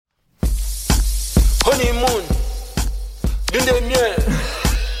honeymoon, lune miel,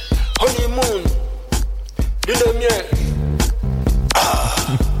 honeymoon, lune miel.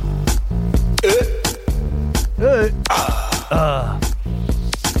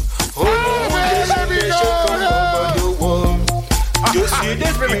 Honeymoon destination from over the world. You see the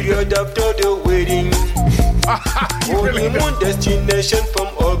period after the wedding. Honeymoon destination from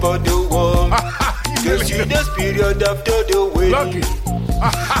over the world. You see the period after the wedding.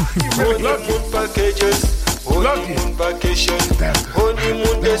 Honeymoon packages, honeymoon vacation,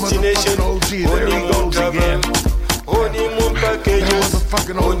 honeymoon destination, honeymoon travel, honeymoon packages,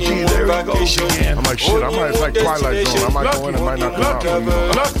 honeymoon vacation. I'm like, shit, I might like Twilight Zone. I might go in and might not come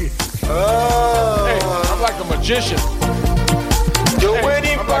out. Lucky. Hey, I'm like a magician. The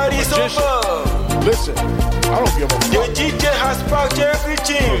wedding party's over. Listen, I don't give a fuck. The DJ has packed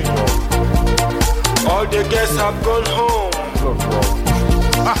everything. All the guests have gone home. Look, bro.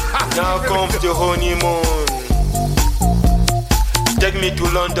 Now comes the honeymoon. Take me to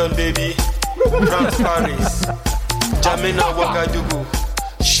London, baby. France, Paris, Jamaica, Ouagadougou.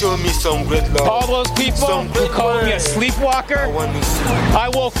 Show me some great love. All those people who called me a sleepwalker, I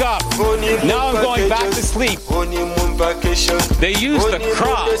woke up. Now I'm going back to sleep. They used the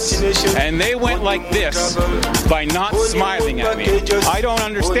cross and they went like this by not smiling at me. I don't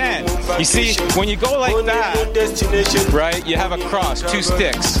understand. You see, when you go like that, right, you have a cross, 2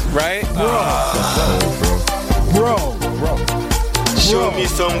 sticks, right? Bro. Show me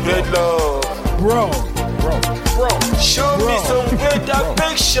some great love. Bro. Show me some great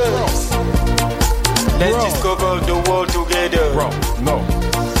affections. Let's discover the world together. Bro, no.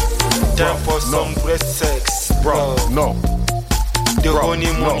 Time for some great sex. Bro, no. The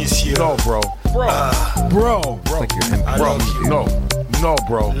honeymoon is here. No, bro. Bro. Like you're empty. I love you. No,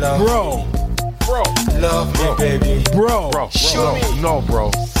 bro. Love Love me, baby. Bro. Show me. No,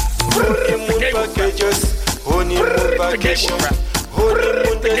 bro. Honeymoon packages. Honeymoon vacation.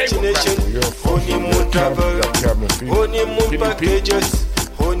 Honeymoon destination. Honeymoon travel. Honeymoon packages.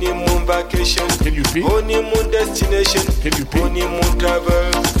 Honeymoon vacation. Can you pee? Honeymoon destination. Can you pee? Honeymoon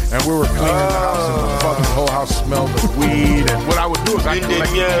travel. And we were cleaning the house and the fucking whole house smelled of weed. And what I would do is I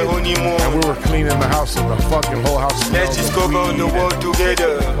collect and we were cleaning the house and the fucking whole house smelled Let's discover of weed. the world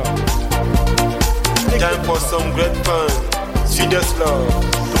together. Time for some great fun. Sweetest love.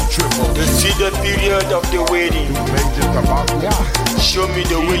 The sweetest period of the wedding. Show me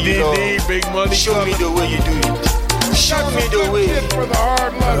the way you love. Big money. Show me the way you do it. Show me the way.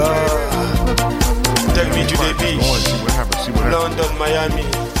 Take me to the beach. London, Miami.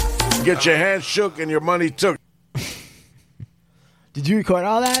 Get your hands shook and your money took. Did you record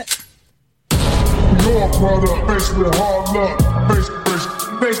all that? Your brother, faced with hard luck.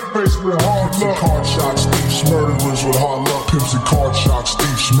 Faced with hard luck. Card shots, thieves, murderers with hard luck. Pimps and card shots,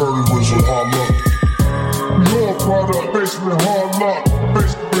 thieves, murderers with hard luck. Your brother, faced with hard luck.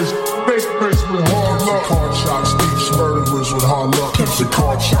 Faced with hard luck. Card shots, thieves, murderers with hard luck. Pimps and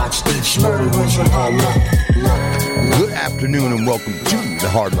card shots, thieves, murderers with hard luck. Good afternoon and welcome to the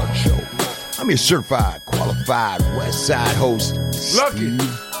Hard Luck Show. I'm your certified, qualified West Side host, Lucky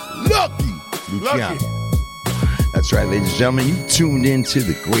Luciano. That's right, ladies and gentlemen. You tuned in to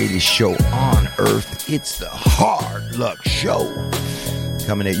the greatest show on earth. It's the Hard Luck Show.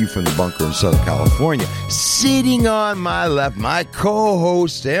 Coming at you from the bunker in Southern California. Sitting on my left, my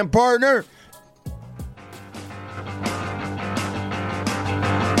co-host and partner,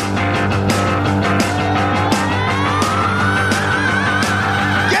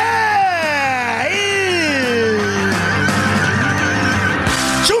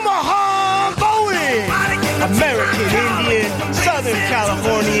 American Indian, Southern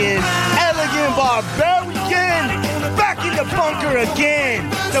Californian, elegant barbarian, back in the bunker again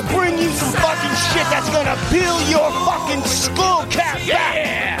to bring you some fucking shit that's gonna peel your fucking skull cap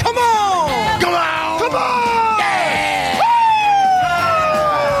back. Come on! Come on! Come on! Yeah!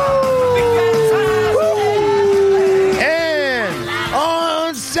 and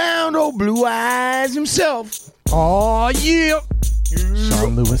on sound, old Blue Eyes himself. Oh yeah!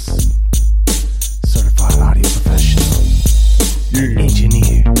 Sean Lewis, certified audio professional,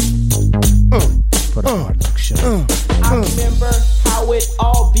 engineer for the Hard Luck Show. I remember how it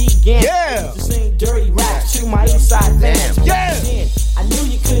all began. Yeah. I used to sing dirty rap to my east side fans. Yeah. I knew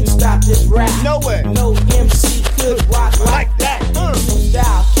you couldn't stop this rap. No way. No MC could rock like that. New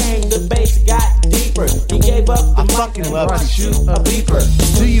style came, the bass got deeper. He gave up the mic fucking and love brought to you a beeper.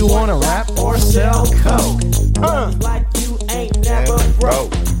 Do you wanna rap or sell coke? Like you ain't never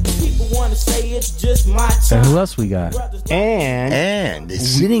broke. People wanna say it's just my time. And who else we got? And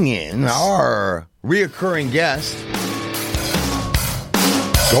sitting in, our reoccurring guest,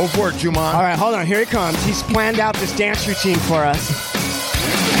 Go for it, Juman. All right, hold on. Here he comes. He's planned out this dance routine for us.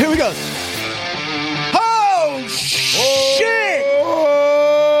 Here we go. Oh, shit!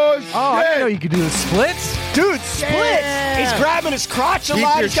 Oh, I didn't know you could do the splits. Dude, splits. Yeah. He's grabbing his crotch a Keep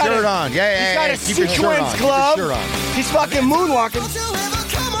lot. your He's got shirt a, on. Yeah, He's got a keep your shirt on. sequins Keep your glove. shirt on. He's fucking moonwalking.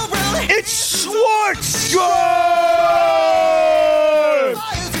 It's Schwartz.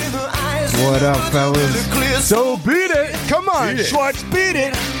 What up, fellas? So beat it. Come on, Beat it. Schwartz, beat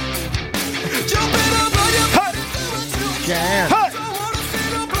it. Hut. Can. Hut.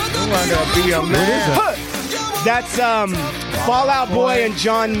 You wanna be a man. Hut. That's Fallout Boy and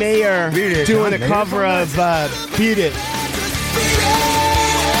John Mayer doing a cover of Beat It.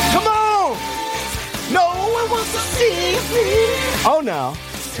 Come on! No one wants to see me. Oh no.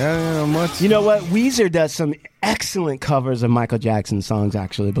 You know what? Weezer does some excellent covers of Michael Jackson songs,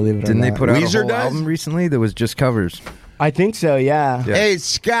 actually, believe it or Didn't not. they put out Weezer a whole does? album recently that was just covers? I think so, yeah. Hey,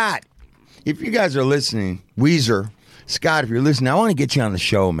 Scott, if you guys are listening, Weezer, Scott, if you're listening, I want to get you on the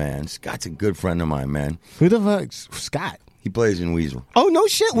show, man. Scott's a good friend of mine, man. Who the fuck? Scott. He plays in Weezer. Oh, no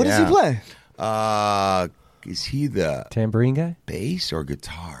shit. What does he play? Is he the Tambourine guy? bass or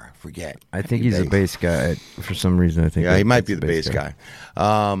guitar? I forget. I think he's a bass guy. For some reason, I think. Yeah, he might be the bass guy.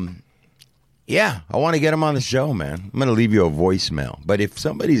 Yeah, I want to get him on the show, man. I'm going to leave you a voicemail. But if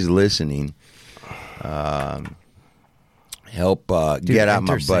somebody's listening, help get out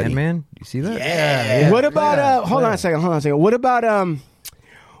my buddy. Sandman? You see that? Yeah. What about hold on a second. What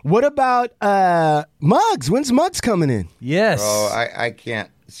about Muggs? When's Muggs coming in? Yes. Oh, I can't.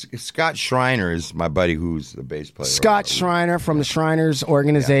 Scott Schreiner is my buddy who's the bass player. Scott Schreiner from the Shriners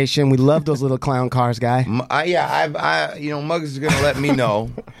organization. We love those little clown cars, guy. Muggs is going to let me know.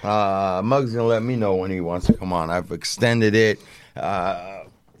 Muggs is going to let me know when he wants to come on. I've extended it.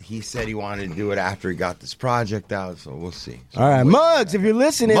 He said he wanted to do it after he got this project out, so we'll see. All right, Muggs, if you're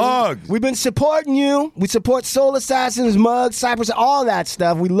listening, Muggs. We've been supporting you. We support Soul Assassins, Muggs, Cypress, all that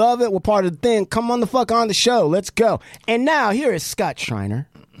stuff. We love it. We're part of the thing. Come on the fuck on the show. Let's go. And now, here is Scott Schreiner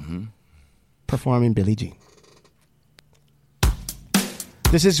performing Billie Jean.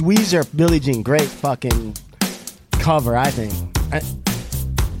 This is Weezer, Billie Jean. Great fucking cover, I think.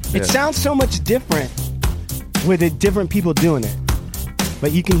 It sounds so much different with it, different people doing it.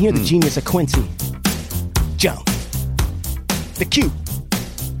 But you can hear the genius of Quincy Jones. The Q.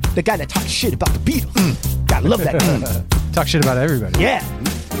 The guy that talks shit about the Beatles. Gotta love that guy. Talk shit about everybody. Yeah.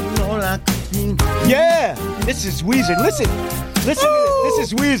 Yeah. This is Weezer. Listen. Listen to this.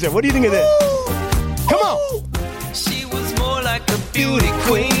 This is Weezer. What do you think of this? Come on. She was more like a beauty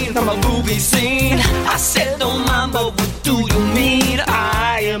queen from a movie scene. I said, don't mind, but what do you mean?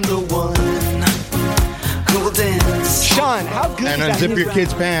 I am the one who will dance. Sean, how good And is that unzip your music?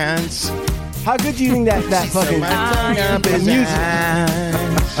 kids' pants. How good do you think that fucking music?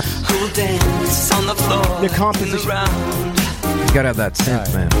 Who will dance on the floor? The composition. He's got to have that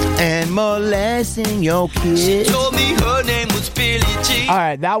synth, man. And molesting your kids. Told me her name was Billie Jean. All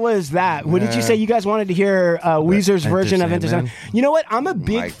right, that was that. What did you say? You guys wanted to hear Weezer's version of Enter Sandman. Sandman? You know what? I'm a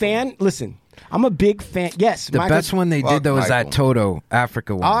big fan. Listen, I'm a big fan. Yes. The best one they did, though, was that Toto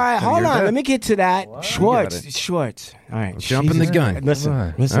Africa one. All right, Have you hold heard on. that? Let me get to that. You got Schwartz. it. Schwartz. All right. Jumping the gun. Listen. All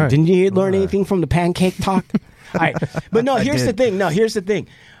right. Listen. All right. Didn't you learn anything from the pancake talk? All right. But no, here's the thing.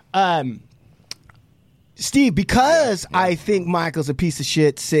 Steve, because I think Michael's a piece of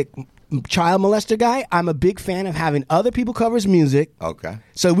shit, sick child molester guy, I'm a big fan of having other people cover his music. Okay.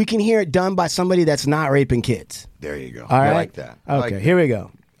 So we can hear it done by somebody that's not raping kids. There you go. All right? I like that. I Okay, like that. here we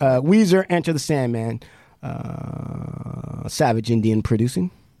go. Weezer, Enter the Sandman. Savage Indian producing.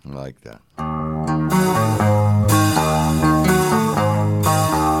 I like that.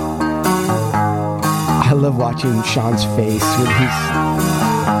 I love watching Sean's face with his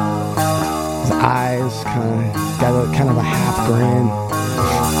eyes got kind of a half grin.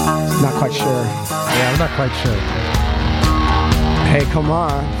 Not quite sure. Yeah, I'm not quite sure. Hey, come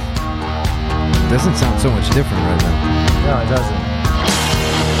on. Doesn't sound so much different right now. No, it doesn't.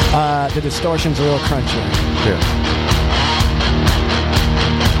 The distortion's a little crunchier. Yeah.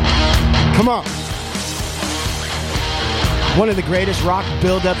 Come on. One of the greatest rock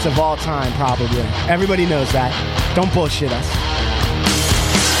build-ups of all time, probably. Everybody knows that. Don't bullshit us.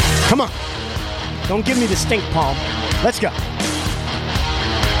 Come on. Don't give me the stink palm. Let's go.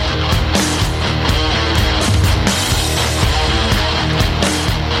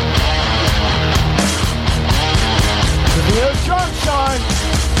 Real drunk, Sean.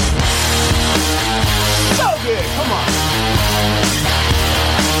 So good. Come on.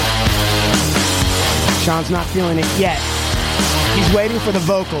 Sean's not feeling it yet. He's waiting for the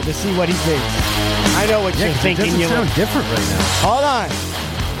vocal to see what he thinks. I know what you're thinking. It doesn't sound different right now. Hold on.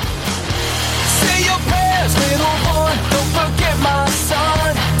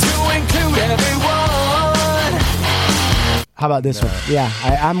 How about this one? Yeah,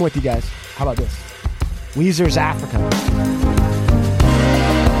 I'm with you guys. How about this? Weezer's Africa.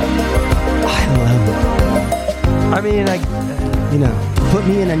 I love it. I mean, put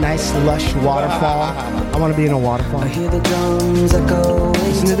me in a nice, lush waterfall. I want to be in a waterfall. I hear the drums echo.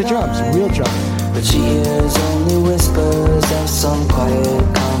 Listen to the drums, real drums. But she hears only whispers of some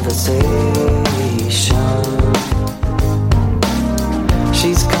quiet conversation.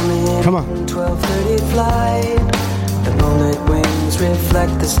 She's coming in. Come on. 12:30 flight. The moonlit wings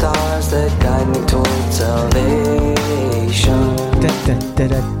reflect the stars that guide me towards salvation.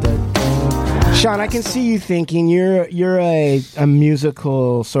 Sean, I can see you thinking you're a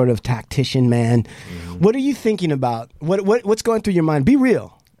musical sort of tactician, man. What are you thinking about? What's going through your mind? Be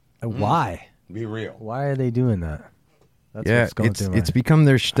real. Why? Be real. Why are they doing that? That's Yeah, what's going through my it's become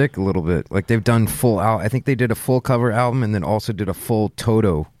their shtick a little bit. Like they've done full I think they did a full cover album and then also did a full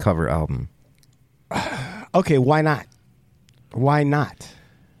Toto cover album. Okay, why not? Why not?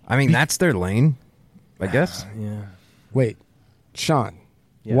 I mean, that's their lane, I guess. Yeah. Wait, Sean,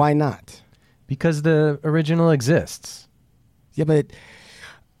 Yeah. why not? Because the original exists. Yeah, but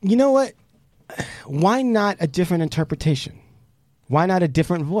you know what? Why not a different interpretation? Why not a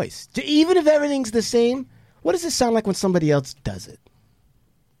different voice? Even if everything's the same, what does it sound like when somebody else does it?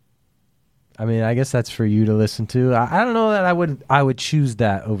 I mean, I guess that's for you to listen to. I don't know that I would choose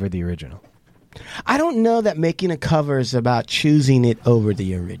that over the original. I don't know that making a cover is about choosing it over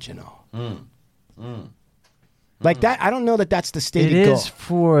the original. Like that, I don't know that that's the stated It goal. is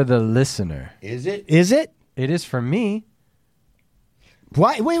for the listener. Is it? Is it? It is for me.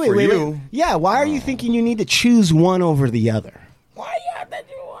 Why? Wait. Yeah, why are you thinking you need to choose one over the other? Why you have to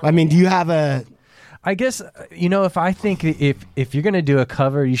do one? I mean, do you have a... I guess, if I think if you're going to do a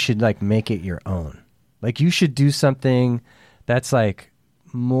cover, you should like make it your own. Like you should do something that's like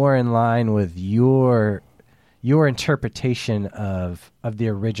more in line with your interpretation of the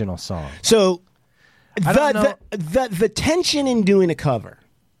original song. So the tension in doing a cover,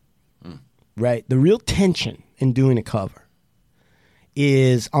 right? The real tension in doing a cover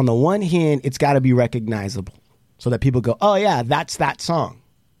is, on the one hand, it's got to be recognizable so that people go, oh yeah, that's that song.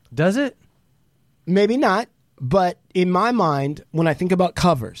 Does it? Maybe not, but in my mind, when I think about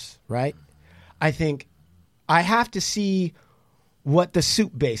covers, right, I think I have to see what the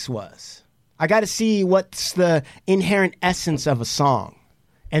soup base was. I got to see what's the inherent essence of a song.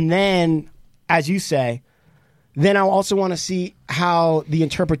 And then, as you say, then I also want to see how the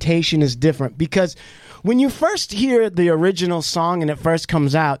interpretation is different. Because when you first hear the original song and it first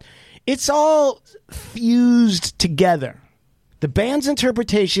comes out, it's all fused together. The band's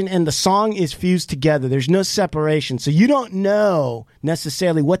interpretation and the song is fused together. There's no separation. So you don't know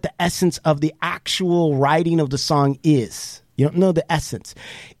necessarily what the essence of the actual writing of the song is. You don't know the essence.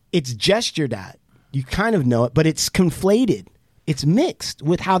 It's gestured at. You kind of know it, but it's conflated. It's mixed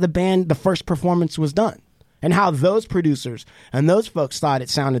with how the first performance was done and how those producers and those folks thought it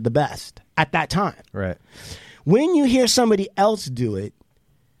sounded the best at that time. Right. When you hear somebody else do it,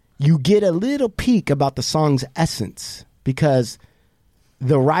 you get a little peek about the song's essence, because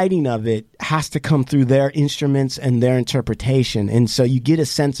the writing of it has to come through their instruments and their interpretation. And so you get a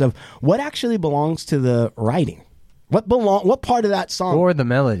sense of what actually belongs to the writing. What part of that song? Or the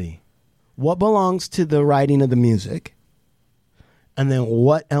melody. What belongs to the writing of the music? And then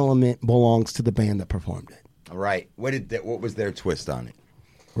what element belongs to the band that performed it? Right. What was their twist on it?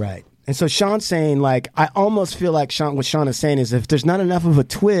 Right. And so Sean's saying, like, I almost feel like what Sean is saying is, if there's not enough of a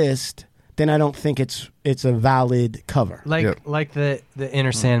twist, then I don't think it's a valid cover. Like the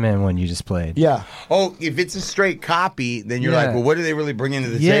Inner Sandman one you just played. Yeah. Oh, if it's a straight copy, then you're like, well, what do they really bring into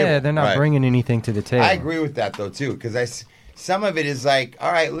the table? Yeah, they're not bringing anything to the table. I agree with that, though, too, because some of it is like,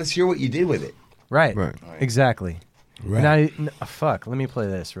 all right, let's hear what you did with it. Right. Exactly. Right. Now, fuck, let me play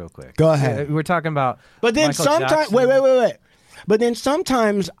this real quick. Go ahead. We're talking about But then Michael sometimes, Jackson. wait. But then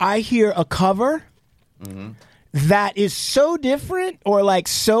sometimes I hear a cover that is so different, or like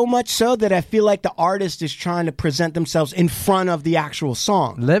so much so that I feel like the artist is trying to present themselves in front of the actual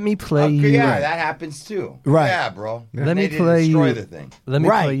song. Let me play you. Yeah, that happens too. Right. Yeah, bro. Let me They play destroy you. the thing. Let me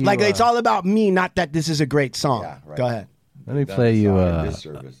play you. Like it's all about me, not that this is a great song. Yeah, right. Go ahead. Let me play you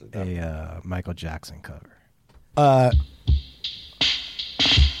a Michael Jackson cover. Now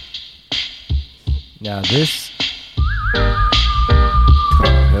this.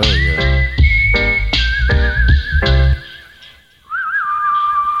 Hell yeah.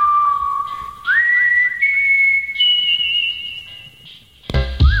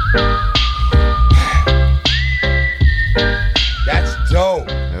 That's dope.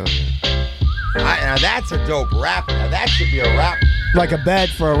 Hell yeah. Now that's a dope rap. Now that should be a rap. Like a bed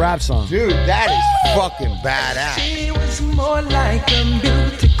for a rap song. Dude, that is fucking badass. was more like a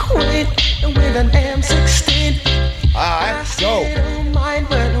beauty queen with an M16. Alright, so Don't mind,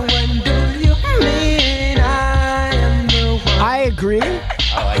 but when do you mean I am the one? I agree,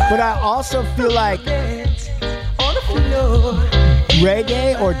 but I also feel like On the floor.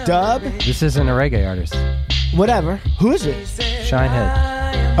 reggae or dub, This isn't a reggae artist. whatever. Who is it?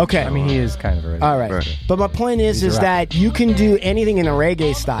 Shinehead. Okay. I mean, he is kind of a reggae. All right. artist. But my point is He's a that you can do anything in a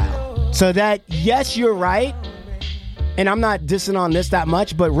reggae style. So that, yes, you're right. And I'm not dissing on this that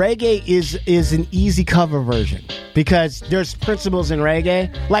much, but reggae is an easy cover version because there's principles in reggae.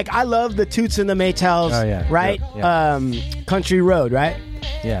 Like, I love the Toots and the Maytals, Oh, yeah. right? Yeah. Country Road, right?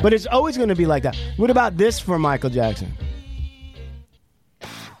 Yeah. But it's always going to be like that. What about this for Michael Jackson?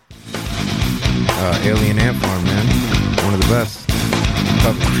 Alien Ant Farm, man. One of the best.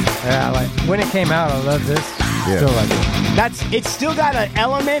 Yeah, like when it came out, I loved this. Yeah. Still like it. It's still got an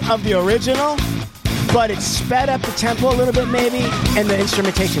element of the original, but it's sped up the tempo a little bit maybe, and the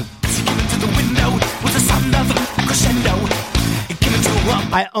instrumentation.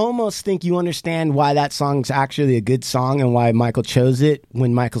 I almost think you understand why that song's actually a good song and why Michael chose it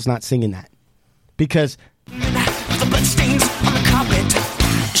when Michael's not singing that. Because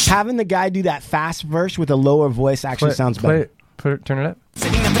having the guy do that fast verse with a lower voice actually sounds better. Turn it up.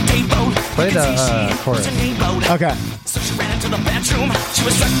 Play the chorus. Okay.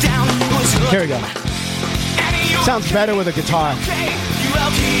 Here we go. Sounds better with a guitar.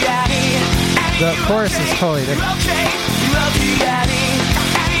 The chorus is totally different.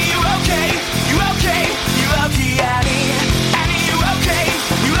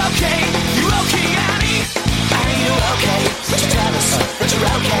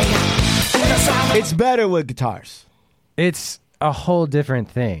 It's better with guitars. It's a whole different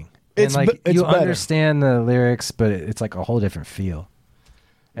thing. It's and like it's you better. understand the lyrics, but it's like a whole different feel.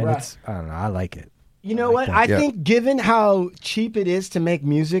 And Right. it's I don't know, I like it. You know what? I think given how cheap it is to make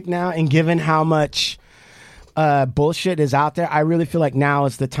music now and given how much bullshit is out there, I really feel like now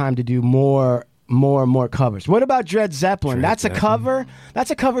is the time to do more covers. What about Dred Zeppelin? That's a cover. That's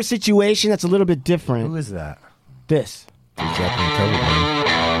a cover situation that's a little bit different. Who is that? This. Dred Zeppelin cover band.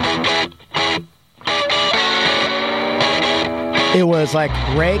 It was like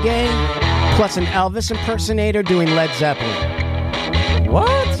reggae plus an Elvis impersonator doing Led Zeppelin.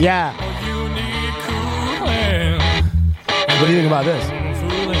 What? Yeah. What do you think about this?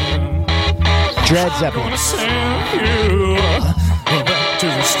 Dred Zeppelin.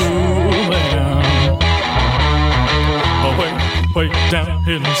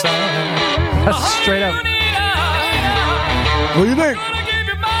 That's straight up. What do you think?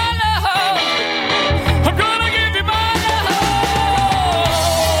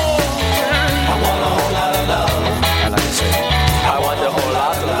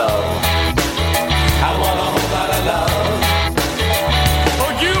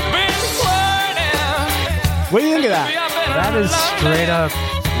 What do you think of that? That is straight up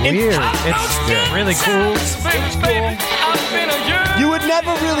weird. It's really cool. You would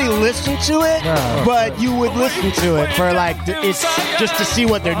never really listen to it, but you would listen to it for like it's just to see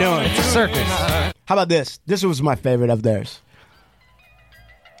what they're doing. It's a circus. How about this? This was my favorite of theirs.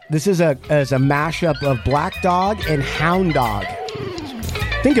 This is a mashup of Black Dog and Hound Dog.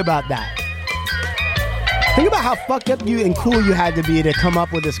 Think about that. Think about how fucked up you and cool you had to be to come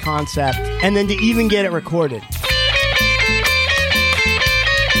up with this concept and then to even get it recorded.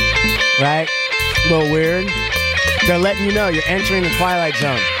 Right? A little weird. They're letting you know you're entering the Twilight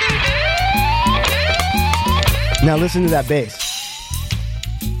Zone. Now listen to that bass.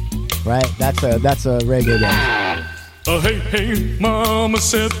 Right? That's a reggae bass. Hey, hey, mama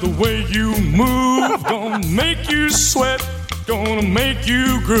said the way you move gonna make you sweat, gonna make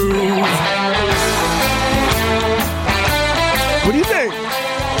you groove. What do you think?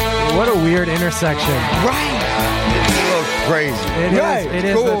 What a weird intersection. Right. It's a little crazy. It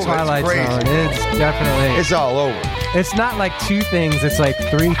is Cool, the it's Twilight crazy. Zone. It's definitely. It's all over. It's not like two things. It's like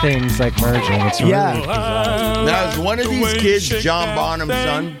three things like merging. It's really bizarre. Now, is one of these kids John Bonham's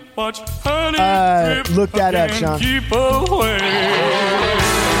son? Look that up, Sean.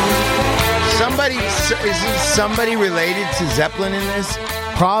 Is somebody related to Zeppelin in this?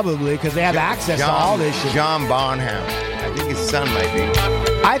 Probably, because they have access to all this shit. John Bonham. I think his son might be.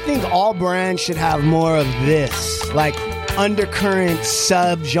 I think all brands should have more of this, like undercurrent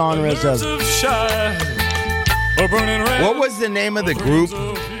sub-genres of... What was the name of the group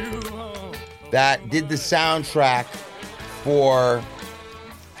that did the soundtrack for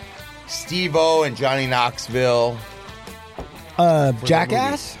Steve-O and Johnny Knoxville?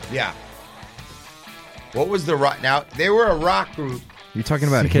 Jackass? Yeah. What was the rock? Now, they were a rock group. You talking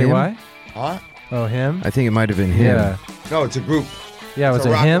about CKY? him? Huh? Oh, him? I think it might have been him. Yeah. No, it's a group. Yeah, it's was a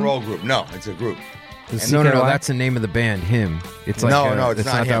it rock him? and roll group. No, it's a group. No, that's the name of the band. Him. It's like no, it's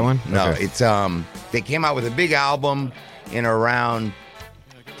not him. that one. No, Okay. it's they came out with a big album in around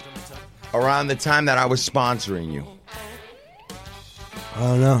the time that I was sponsoring you. I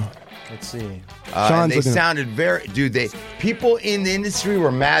don't know. Let's see. And they sounded very, dude. People in the industry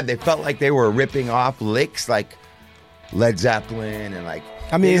were mad. They felt like they were ripping off licks like Led Zeppelin and like.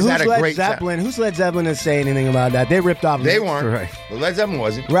 I mean, who's had a Led great Zeppelin? Who's Led Zeppelin to say anything about that? They ripped off. They weren't. Right. But Led Zeppelin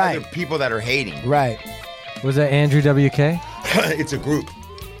wasn't. Right. Other people that are hating. Right. Was that Andrew WK? It's a group.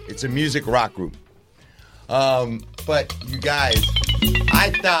 It's a music rock group. But you guys,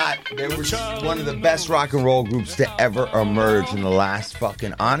 I thought they were one of the best rock and roll groups to ever emerge in the last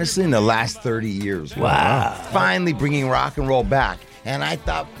honestly, in the last 30 years. Wow. Finally bringing rock and roll back. And I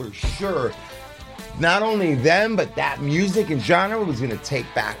thought for sure, not only them, but that music and genre was going to take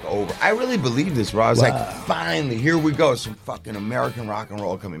back over. I really believed this, bro. I was like, finally, here we go. Some fucking American rock and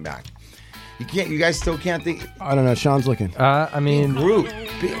roll coming back. You guys still can't think. I don't know. Sean's looking. I mean, group.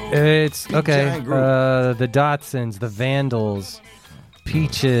 It's okay. giant group. The Dotsons, the Vandals,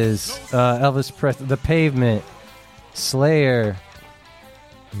 Peaches, Elvis Presley, The Pavement, Slayer.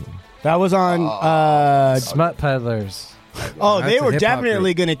 That was on. Smut Peddlers. Oh, they That's a were hip-hop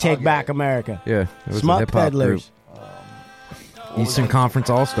definitely group. going to take back America. Yeah, it was a Smut hip-hop Peddlers. group. Eastern Conference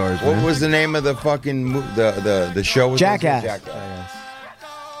All Stars. What was the name of the fucking the show? Was Jackass. Jackass.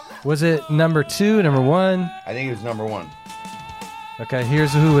 Was it number 2, number 1? I think it was number 1. Okay,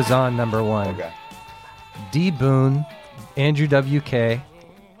 here's who was on number 1. Okay. D. Boone, Andrew WK,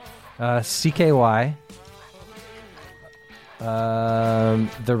 CKY,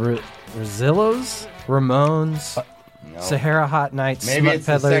 the Rosillos, Ramones, No. Sahara Hot Nights, Maybe Smut it's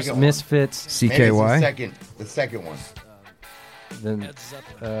the Peddlers, second one. Misfits. Maybe it's CKY. the second one. Then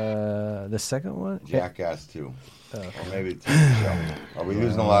the second one? Jackass 2. Or maybe it's TV show. Are we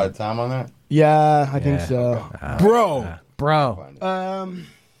losing a lot of time on that? Yeah, I think so. Bro.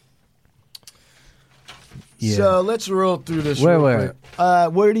 Yeah. So let's roll through this. Wait, real wait.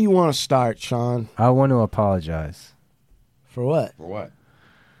 quick. Where do you want to start, Sean? I want to apologize. For what? For what?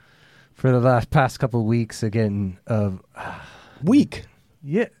 For the past couple of weeks again of... Week?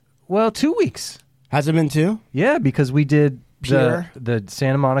 Yeah. Well, 2 weeks. Has it been 2? Yeah, because we did Pier? the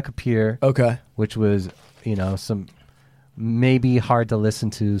Santa Monica Pier. Okay. Which was, some maybe hard to listen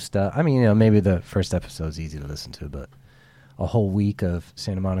to stuff. I mean, maybe the first episode's easy to listen to, but a whole week of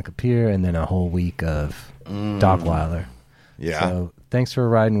Santa Monica Pier and then a whole week of Dockweiler. Yeah. So thanks for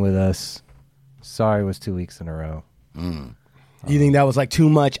riding with us. Sorry it was 2 weeks in a row. You think that was like too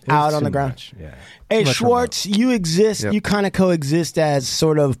much It was out on too the ground? much, yeah. Hey, Too much Schwartz, you exist. Yep. You kind of coexist as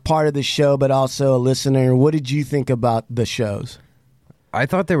sort of part of the show, but also a listener. What did you think about the shows? I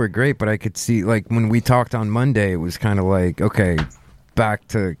thought they were great, but I could see, like, when we talked on Monday, it was kind of like, okay, back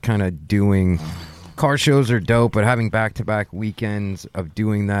to kind of doing... Car shows are dope, but having back-to-back weekends of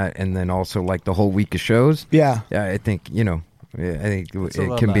doing that and then also, like, the whole week of shows... Yeah. Yeah, I think, I think It's a it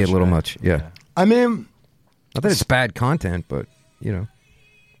little can be a much, little right? much. Yeah. I mean... Not that it's bad content, but,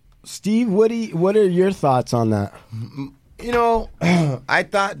 Steve, what are your thoughts on that? I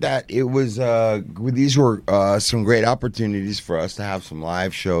thought that it was these were some great opportunities for us to have some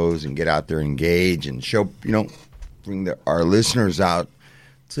live shows and get out there and engage and show, bring our listeners out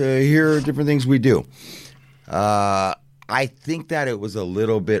to hear different things we do. I think that it was a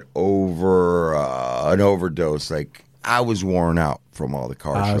little bit over an overdose. Like, I was worn out from all the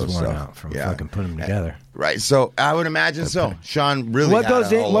car show I was worn stuff. out from fucking putting them together. Right, so I would imagine so. Sean really What had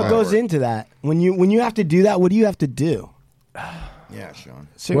goes a in? whole What lot goes of work. into that? When you have to do that, what do you have to do? Yeah, Sean.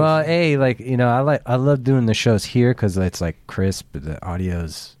 Seriously. Well, I love doing the shows here because it's like crisp, but the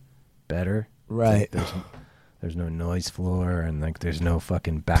audio's better. Right. There's no noise floor and like there's no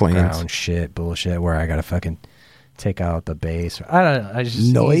fucking background bullshit where I gotta fucking take out the bass. I don't know. I just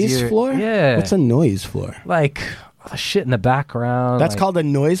Noise easier. floor? Yeah. What's a noise floor? Like all the shit in the background. That's like- called a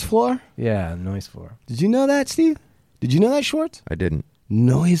noise floor? Yeah, noise floor. Did you know that, Steve? Did you know that, Schwartz? I didn't.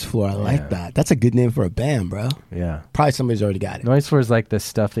 Noise floor. I like that. That's a good name for a band, bro. Yeah. Probably somebody's already got it. Noise floor is like the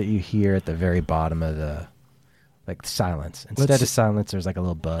stuff that you hear at the very bottom of the silence. Instead of silence, there's like a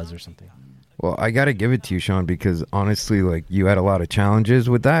little buzz or something. Well, I got to give it to you, Sean, because honestly, like, you had a lot of challenges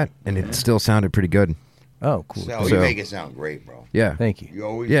with that, and it still sounded pretty good. Oh, cool. So you make it sound great, bro. Yeah. Thank you. You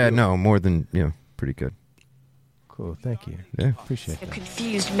always Yeah, do. no, more than, pretty good. Cool, thank you. Yeah. Appreciate A that.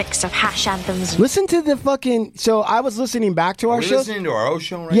 confused mix of hash anthems. Listen to the fucking. So I was listening back to our show. Listening to our old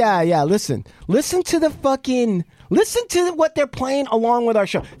show right Yeah. Listen to the fucking. Listen to what they're playing along with our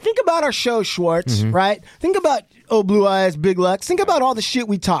show. Think about our show, Schwartz. Right. Think about Blue Eyes, Big Lux. Think about all the shit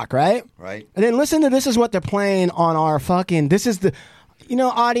we talk. Right. Right. And then listen to this is what they're playing on our fucking. This is the.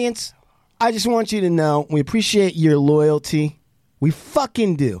 Audience. I just want you to know we appreciate your loyalty. We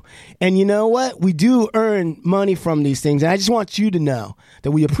fucking do. And you know what? We do earn money from these things. And I just want you to know that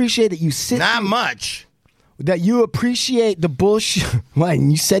we appreciate that you sit. Not much. That you appreciate the bullshit. Well,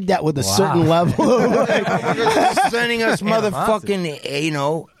 and you said that with a certain level of They're sending us motherfucking,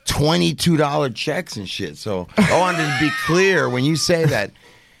 $22 checks and shit. So I wanted to be clear when you say that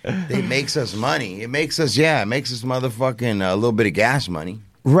it makes us money. It makes us motherfucking a little bit of gas money.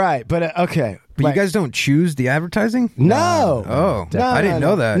 Right, but okay. But you guys don't choose the advertising? No. I didn't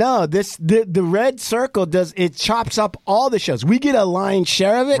know that. No, the red circle it chops up all the shows. We get a lion's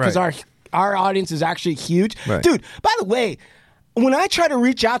share of it because our audience is actually huge. Right. Dude, by the way, when I try to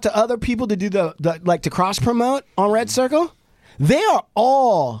reach out to other people to do to cross promote on Red Circle, they are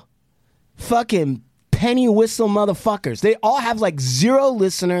all fucking penny whistle motherfuckers. They all have like 0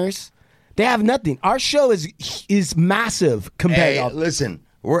 listeners. They have nothing. Our show is massive compared to listen.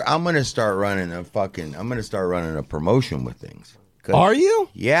 I'm gonna start running a promotion with things. Are you?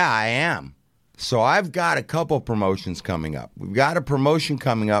 Yeah, I am. So I've got a couple promotions coming up. We've got a promotion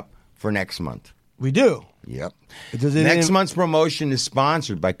coming up for next month. We do. Yep. Next month's promotion is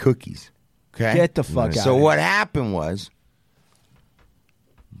sponsored by Cookies. Okay. Get the fuck out. So what happened was,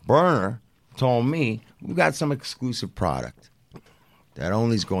 Burner told me we've got some exclusive product that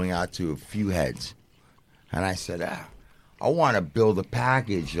only is going out to a few heads, and I said, I want to build a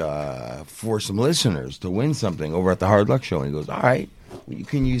package for some listeners to win something over at the Hard Luck Show. And he goes, all right, well, you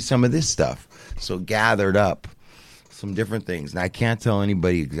can use some of this stuff. So gathered up some different things. And I can't tell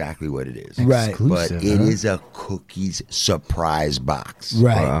anybody exactly what it is. Right. But it is a Cookies surprise box.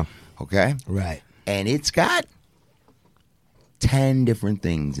 Right. Wow. Okay? Right. And it's got 10 different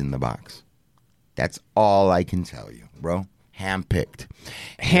things in the box. That's all I can tell you, bro. Handpicked.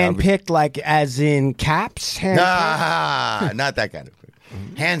 Handpicked, like as in caps? Nah, not that kind of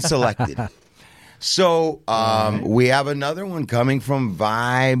thing. Hand selected. So we have another one coming from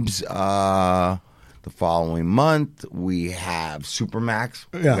Vibes the following month. We have Supermax.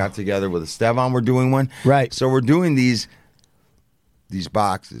 We got together with Estevan. We're doing one. Right. So we're doing these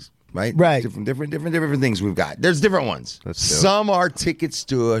boxes. Right. Different things we've got. There's different ones. Some are tickets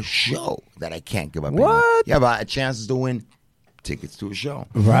to a show that I can't give up. What? Yeah, but chances to win tickets to a show.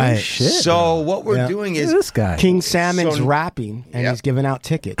 Right. Shit. So what we're doing is this guy. King Salmon's rapping and he's giving out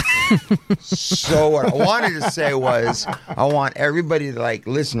tickets. So what I wanted to say was I want everybody to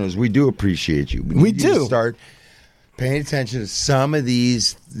listeners, we do appreciate you. We need you to start paying attention to some of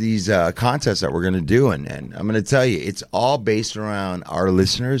these contests that we're going to do. And I'm going to tell you, it's all based around our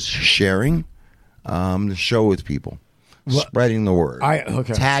listeners sharing the show with people, spreading the word,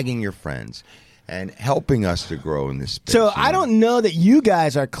 tagging your friends, and helping us to grow in this space. So I don't know that you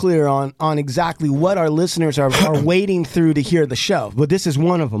guys are clear on exactly what our listeners are wading through to hear the show, but this is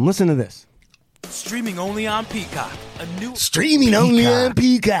one of them. Listen to this. Streaming only on Peacock. Streaming only on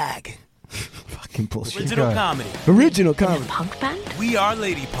Peacock. Fucking bullshit. Original comedy. Original comedy. Punk band? We Are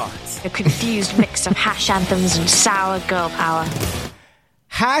Lady Parts. A confused mix of hash anthems and sour girl power.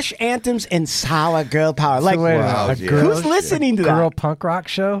 Hash anthems and sour girl power. Like, who's listening to girl that? punk rock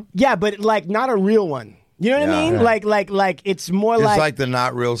show? Yeah, but not a real one. You know what I mean? Yeah. Like it's more it's like like the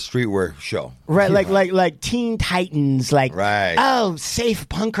not real streetwear show. Right, like Teen Titans, oh, safe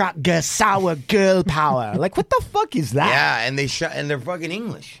punk rock girl, sour girl power. Like, what the fuck is that? Yeah, and they're fucking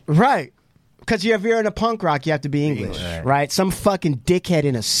English. Right. Because if you're in a punk rock, you have to be English, right? Some fucking dickhead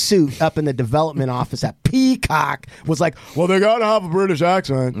in a suit up in the development office at Peacock was like, well, they gotta have a British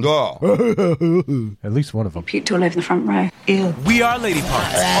accent. No. At least one of them. Puked all over the front row. Ew. We Are Lady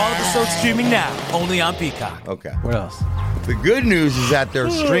Parts. All episodes streaming now, only on Peacock. Okay. What else? The good news is that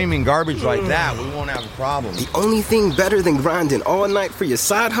they're streaming garbage like that. We won't have a problem. The only thing better than grinding all night for your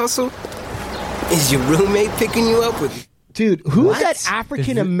side hustle is your roommate picking you up with... Dude, who's that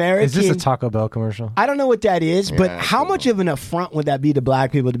African American? Is this a Taco Bell commercial? I don't know what that is, but how much of an affront would that be to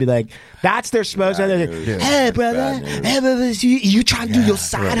black people to be like, that's their supposed hey, brother, you trying to do your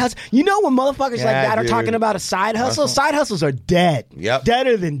side hustle? You know when motherfuckers like that are talking about a side hustle? Side hustles are dead. Yep.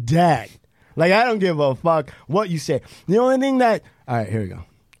 Deader than dead. Like, I don't give a fuck what you say. The only thing that... All right, here we go.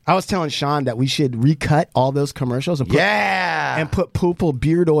 I was telling Sean that we should recut all those commercials and put Poople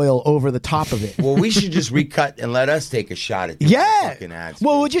beard oil over the top of it. Well, we should just recut and let us take a shot at the fucking ads.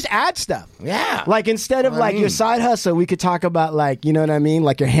 Well, we'll just add stuff. Yeah. Like instead of like your side hustle, we could talk about like, you know what I mean?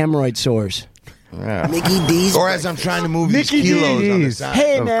 Like your hemorrhoid sores. Yeah. Mickey D's. Or as I'm trying to move these kilos on the side.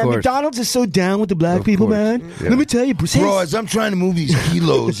 Hey, man, McDonald's is so down with the black people, man. Yeah. Let me tell you, bro, as I'm trying to move these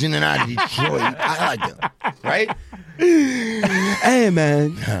kilos in and out of Detroit, I like them, right? Hey,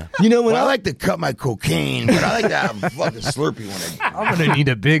 man. You know when I like to cut my cocaine, but I like to have a fucking Slurpee when I'm going to need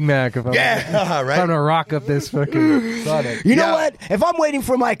a Big Mac if I'm right? I'm going to rock up this fucking product. You know what? If I'm waiting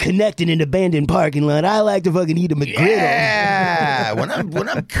for my connect in an abandoned parking lot, I like to fucking eat a McGriddle. Yeah. when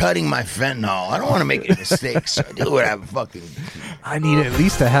I'm cutting my fentanyl, I don't want to make any mistakes. So I do what I'm fucking. I need at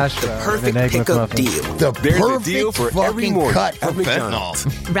least a hash brown and an egg McMuffin. The There's a perfect deal for every fucking morning cut at for McDonald's.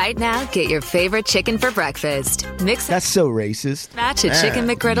 fentanyl. Right now, get your favorite chicken for breakfast. Mix That's so racist. match a chicken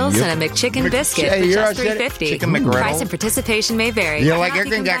McGriddles and a McChicken biscuit for just $3.50. Chicken McGriddle. Price and participation may vary. You like Cannot be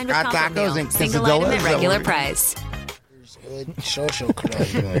everything got combined with hot combo tacos meal. and Single item quesadillas? at regular price. Social club.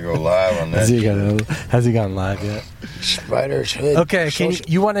 You're gonna go live on that. Has he gone live yet? Spider's Hood. Okay,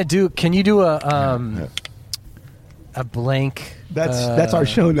 can you do a blank? That's our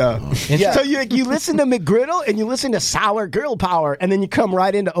show now. Yeah. So you listen to McGriddle and you listen to Sour Girl Power, and then you come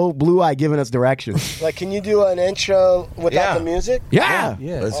right into Old Blue Eye giving us directions. Like, can you do an intro without the music? Yeah.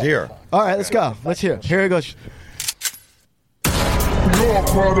 Let's hear. All right, let's go. Let's hear it. Here it goes. All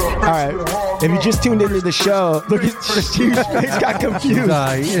right. If you just tuned into the show, look at Steve's face got confused.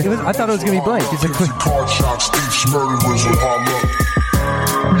 I thought it was going to be blank. It's like, Card shot, Steve Smurderers with hard luck.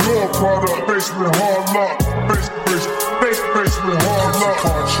 Your product, basement hard luck. Basement hard luck.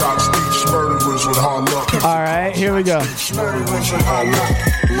 Card shot, Steve Smurderers with hard luck. All right, here we go. Smurderers with hard luck.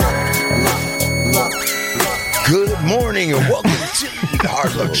 Good morning and welcome to the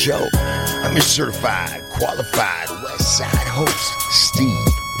Hard Luck Show. I'm your certified, qualified West Side host, Steve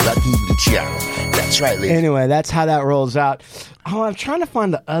Lucky Luciano. That's right, ladies. Anyway, that's how that rolls out. Oh, I'm trying to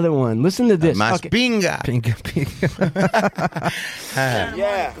find the other one. Listen to this. Mas Okay. pinga.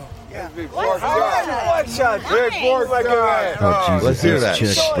 Yeah. One shot, big board like that. Oh, Jesus, Let's hear those that.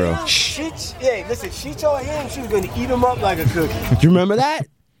 chicks, bro. Hey, listen, she told him she was going to eat him up like a cookie. Do you remember that?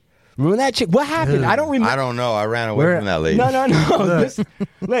 Remember that chick? What happened? I don't remember. I don't know. I ran away from that lady. No.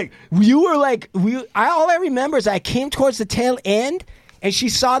 Like you were like all I remember is I came towards the tail end and she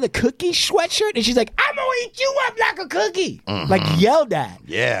saw the cookie sweatshirt and she's like, "I'm gonna eat you up like a cookie," like yelled at.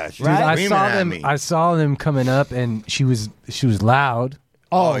 Yeah, she Right? was screaming at me. I saw them coming up, and she was loud.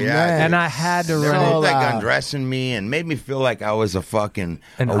 Oh, yeah, man. And I had to They were run. like undressing me and made me feel like I was a fucking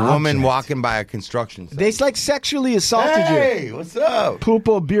An woman object. walking by a construction site. They like sexually assaulted you. Hey, what's up?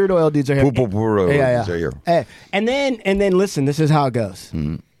 Poopo beard oil dudes are here. Poopo beard oil dudes are here. Hey, and then listen, this is how it goes.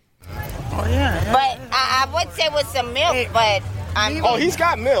 But I would say with some milk, but Oh, he's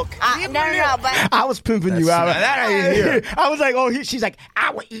got milk. no, but I was pimping you out. That I didn't hear. I was like, she's like, I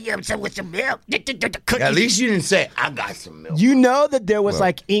would eat him with some milk. At least you didn't say, I got some milk. You know that there was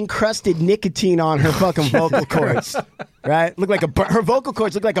like encrusted nicotine on her fucking vocal cords, right? Looked like her vocal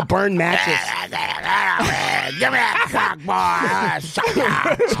cords look like a burned mattress. Give me that cock, boy.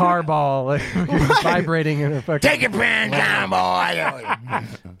 Tarball like, vibrating in her fucking. Take your pants down, boy. Got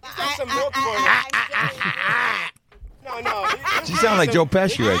some milk for you. No. She sounded like Joe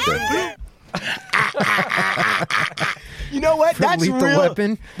Pesci right there. You know what? That's Lethal real.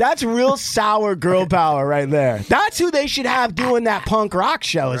 Weapon. That's real sour girl power right there. That's who they should have doing that punk rock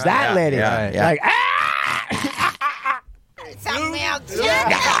show. Is that lady? yeah. Like, some milk.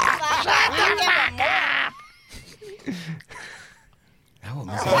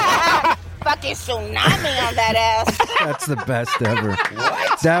 Fucking tsunami on that ass. That's the best ever.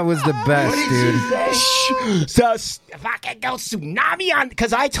 That was the best, dude. So if I can go tsunami on,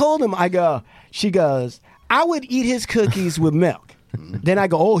 because I told him, she goes, I would eat his cookies with milk. Then I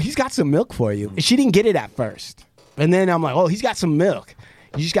go, oh, he's got some milk for you. And she didn't get it at first. And then I'm like, oh, he's got some milk.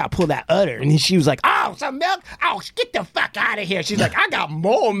 You just got to pull that udder. And she was like, oh, some milk? Oh, get the fuck out of here. She's like, I got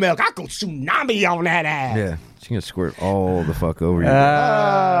more milk. I go tsunami on that ass. Yeah, she's gonna squirt all the fuck over you. Jesus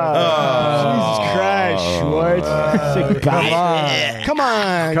Christ, Schwartz. Come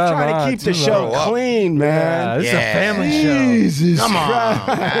on. Try to keep the show clean, man. Yeah, this is a family Jesus show. Come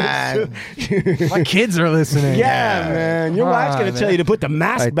on, Christ. My kids are listening. Yeah, man. Your wife's going to tell you to put the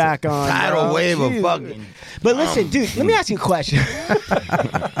mask back on. Tidal bro. wave of Jeez. fucking. But listen, dude, let me ask you a question.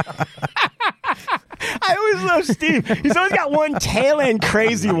 I always love Steve. He's always got one tail end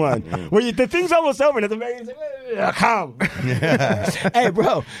crazy one where the thing's almost over and at the very end, he's like, come. Hey,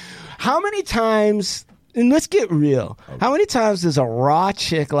 bro, how many times And let's get real. How many times does a raw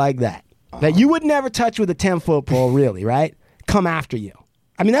chick like that you would never touch with a 10-foot pole, really, right? Come after you.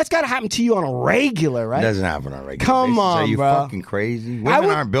 I mean, that's got to happen to you on a regular, right? It doesn't happen on a regular Come basis. on, Are you bro. fucking crazy? Women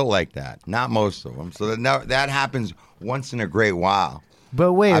aren't built like that. Not most of them. So that happens once in a great while.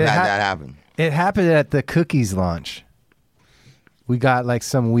 But wait, I've had that happen. It happened at the cookies launch. We got like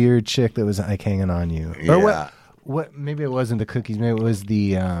some weird chick that was like hanging on you. Yeah. Or what? Maybe it wasn't the cookies. Maybe it was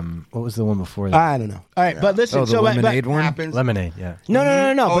the what was the one before that? I don't know. All right, but listen. Oh, the so lemonade but one. Happens. Lemonade, yeah. No.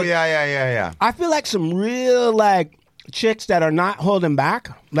 Oh, but yeah. I feel like some real like chicks that are not holding back.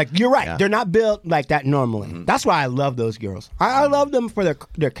 Like you're right, they're not built like that normally. That's why I love those girls. I love them for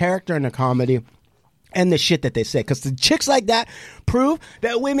their character and their comedy. And the shit that they say, because the chicks like that prove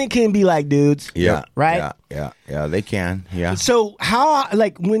that women can be like dudes. Yeah. Right? Yeah, they can. Yeah. So how,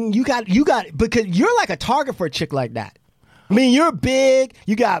 like, when you got, because you're like a target for a chick like that. I mean, you're big,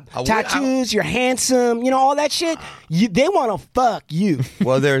 you got tattoos, you're handsome, all that shit. They want to fuck you.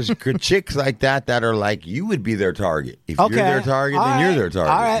 Well, there's chicks like that are like, you would be their target. If you're their target, then you're their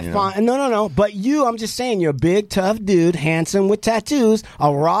target. All right, fine. No. But I'm just saying, you're a big, tough dude, handsome with tattoos,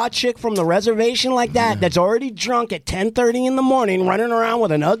 a raw chick from the reservation like that, that's already drunk at 10:30 in the morning, running around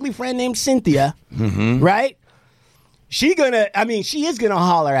with an ugly friend named Cynthia, right? She is gonna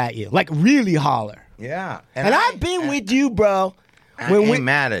holler at you, like really holler. Yeah. And I've been with you, bro. I ain't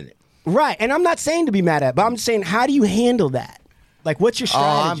mad at it. Right. And I'm not saying to be mad at it, but I'm saying, how do you handle that? Like, what's your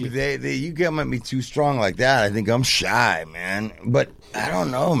strategy? You get at me too strong like that. I think I'm shy, man. But I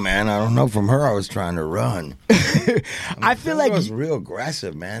don't know, man. I don't know. From her, I was trying to run. I feel like she was real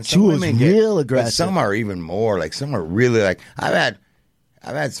aggressive, man. She was real aggressive. But some are even more. Like, some are really like, I've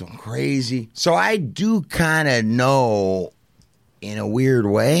had some crazy. So I do kind of know, in a weird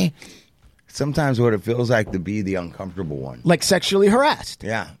way, sometimes what it feels like to be the uncomfortable one. Like sexually harassed.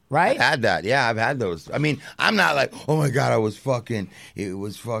 Yeah. Right? I've had that. Yeah, I've had those. I mean, I'm not like, oh my God, it was fucking.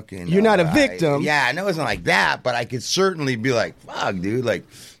 You're not a victim. Yeah, I know it wasn't like that, but I could certainly be like, fuck, dude. Like,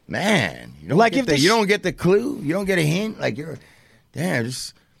 man. You don't get the clue. You don't get a hint. Like,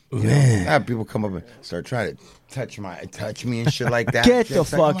 have people come up and start trying to touch me and shit like that. Get the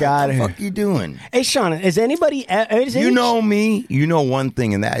fuck out of here. What the fuck you doing? Hey, Sean, is anybody... you know me. You know one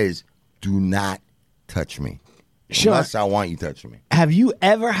thing, and that is, do not touch me. Unless I want you touching me. Have you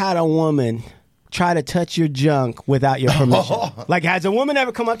ever had a woman try to touch your junk without your permission? Like, has a woman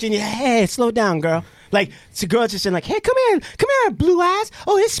ever come up to you and hey, slow down, girl? Like, it's a girl just saying, like, hey, come here, blue eyes.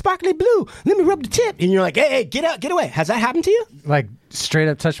 Oh, it's sparkly blue. Let me rub the tip. And you're like, hey, get out, get away. Has that happened to you? Like, straight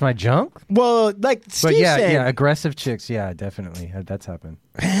up touch my junk? Well, like Steve said. Yeah, aggressive chicks, yeah, definitely. That's happened.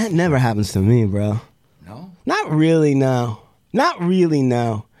 That never happens to me, bro. No? Not really, no. Not really,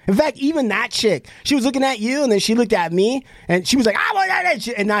 no. In fact, even that chick, she was looking at you, and then she looked at me, and she was like, I want that.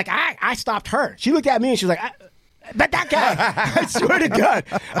 And like, I stopped her. She looked at me, and she was like, but that guy. I swear to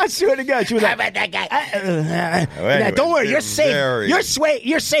God. She was like, about that guy. Don't worry, you're safe.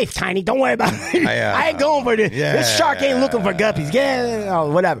 You're safe, Tiny. Don't worry about it. I ain't going for this. This shark ain't looking for guppies.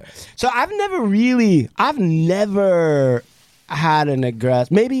 Whatever. So I've never had an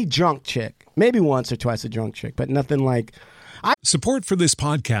aggressive, maybe drunk chick. Maybe once or twice a drunk chick, but nothing like... Support for this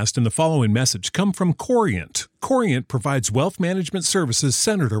podcast and the following message come from Corient. Corient provides wealth management services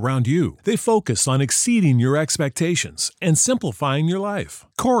centered around you. They focus on exceeding your expectations and simplifying your life.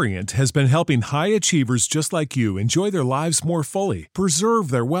 Corient has been helping high achievers just like you enjoy their lives more fully, preserve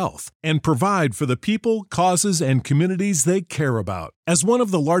their wealth, and provide for the people, causes, and communities they care about. As one of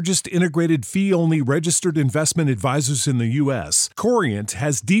the largest integrated fee-only registered investment advisors in the U.S., Corient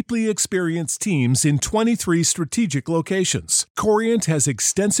has deeply experienced teams in 23 strategic locations. Corient has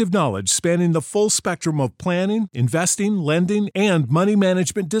extensive knowledge spanning the full spectrum of planning, investing, lending, and money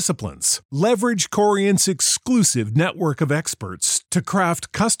management disciplines. Leverage Corient's exclusive network of experts to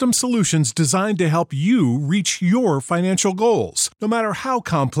craft custom solutions designed to help you reach your financial goals, no matter how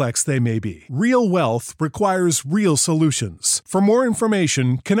complex they may be. Real wealth requires real solutions. For more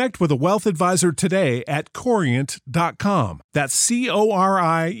information, connect with a wealth advisor today at Corient.com. That's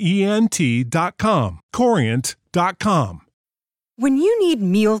Corient.com. Corient.com. When you need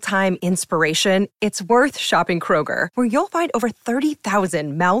mealtime inspiration, it's worth shopping Kroger, where you'll find over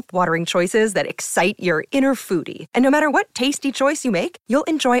 30,000 mouth-watering choices that excite your inner foodie. And no matter what tasty choice you make, you'll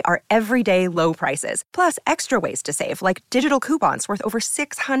enjoy our everyday low prices, plus extra ways to save, like digital coupons worth over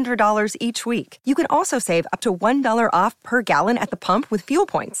 $600 each week. You can also save up to $1 off per gallon at the pump with fuel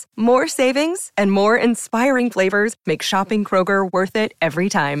points. More savings and more inspiring flavors make shopping Kroger worth it every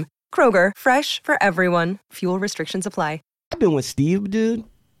time. Kroger, fresh for everyone. Fuel restrictions apply. I've been with Steve, dude.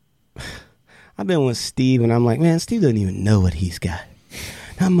 I've been with Steve, and I'm like, man, Steve doesn't even know what he's got.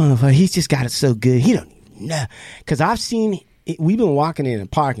 That motherfucker, he's just got it so good. He don't even no. Because I've seen, we've been walking in a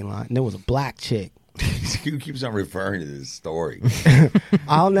parking lot, and there was a black chick. Who keeps on referring to this story?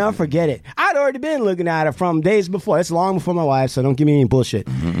 I'll never forget it. I'd already been looking at her from days before. It's long before my wife, so don't give me any bullshit.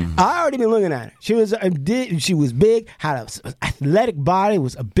 I already been looking at her. She was big, had an athletic body,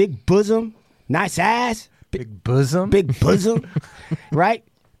 was a big bosom, nice ass. Big bosom? Big bosom, right?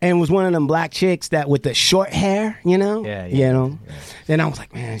 And was one of them black chicks that with the short hair, you know? Yeah. Then I was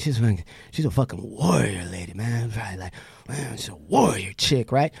like, man, she's a fucking warrior lady, man. Probably like, man, she's a warrior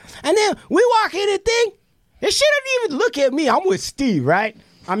chick, right? And then we walk in the thing, and she didn't even look at me. I'm with Steve, right?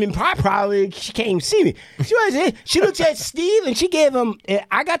 I mean, probably she can't even see me. She looks at Steve, and she gave him,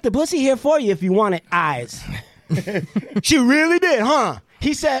 I got the pussy here for you if you want it, eyes. She really did, huh?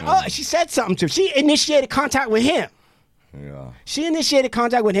 He said, she said something to him. She initiated contact with him. Yeah. She initiated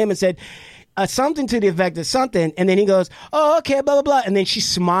contact with him and said something to the effect of something, and then he goes, oh, okay, blah, blah, blah. And then she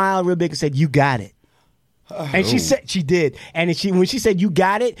smiled real big and said, you got it. And she said, she did. And when she said, you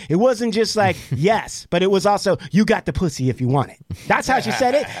got it, it wasn't just like, yes, but it was also, you got the pussy if you want it. That's how she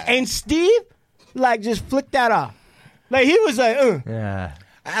said it. And Steve, like, just flicked that off. Like, he was like, Yeah.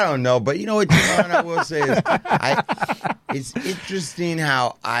 I don't know, but you know what, Javon, I will say is, it's interesting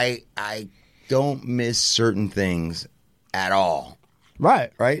how I don't miss certain things at all.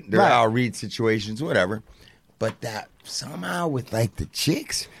 Right. I'll read situations, whatever. But that somehow with like the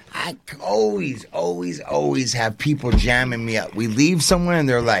chicks, I always have people jamming me up. We leave somewhere and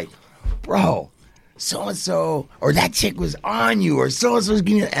they're like, bro, so-and-so, or that chick was on you, or so-and-so's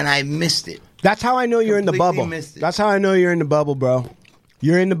getting, and I missed it. That's how I know you're in the bubble. That's how I know you're in the bubble, bro.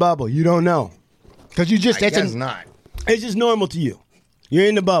 You're in the bubble. You don't know. Because you just, it's not. It's just normal to you. You're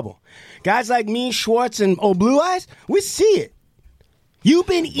in the bubble. Guys like me, Schwartz, and Blue Eyes, we see it. You've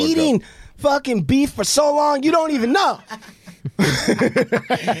been eating fucking beef for so long, you don't even know.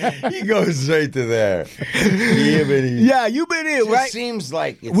 He goes straight to there. You've been eating. Yeah, you've been in, right? It seems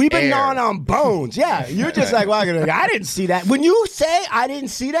like it's we've been air. gnawing on bones. Yeah, you're just like, well, I didn't see that. When you say I didn't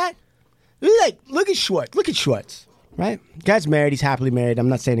see that, you're like, look at Schwartz, right? Guy's married. He's happily married. I'm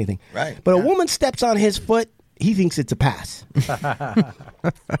not saying anything. Right. But a woman steps on his foot, he thinks it's a pass.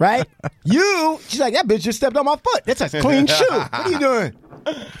 Right? She's like, that bitch just stepped on my foot. That's a clean shoe. What are you doing?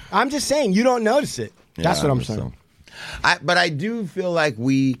 I'm just saying, you don't notice it. That's what I'm saying. But I do feel like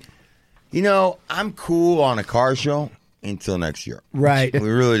I'm cool on a car show until next year. Right. We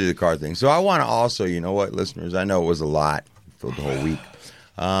really do the car thing. So I want to also, you know what, listeners, I know it was a lot for the whole week.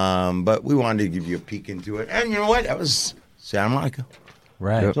 But we wanted to give you a peek into it. And you know what? That was Santa Monica.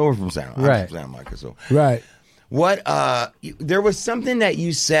 Right. It's over from Santa Monica. Right. Santa Monica. So. Right. What, there was something that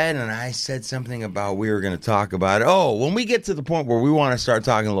you said, and I said something about we were going to talk about it. Oh, when we get to the point where we want to start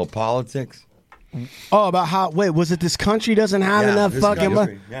talking a little politics. Oh, about how, was it this country doesn't have enough fucking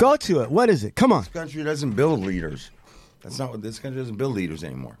money? Yeah. Go to it. What is it? Come on. This country doesn't build leaders. That's not what this country doesn't build leaders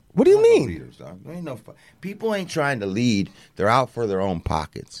anymore. What do you mean? Leaders, dog. There ain't no people ain't trying to lead. They're out for their own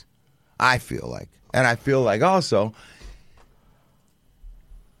pockets. I feel like. And I feel like also,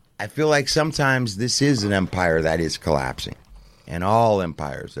 sometimes this is an empire that is collapsing. And all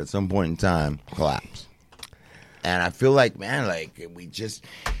empires at some point in time collapse. And I feel like, man, like you just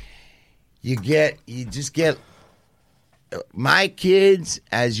get my kids,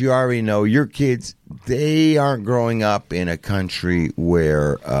 as you already know, your kids, they aren't growing up in a country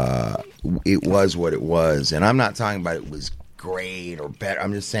where it was what it was. And I'm not talking about it was great or better.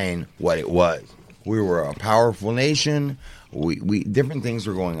 I'm just saying what it was. We were a powerful nation. We different things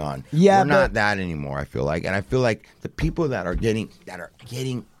were going on. Yeah, we're not that anymore. I feel like, and I feel like the people that are in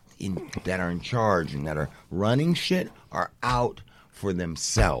charge and that are running shit are out for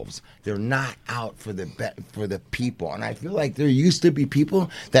themselves. They're not out for the people. And I feel like there used to be people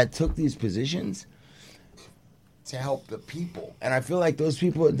that took these positions to help the people. And I feel like those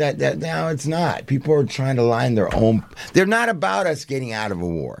people that now it's not. People are trying to line their own. They're not about us getting out of a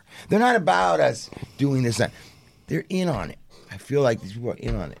war. They're not about us doing this. They're in on it. I feel like these people are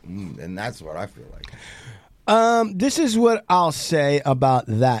in on it. And that's what I feel like. This is what I'll say about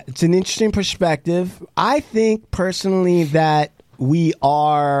that. It's an interesting perspective. I think personally that we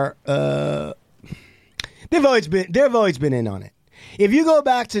are. They've always been in on it. If you go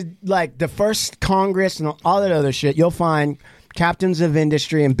back to like the first Congress and all that other shit, you'll find captains of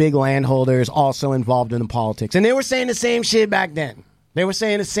industry and big landholders also involved in the politics, and they were saying the same shit back then. They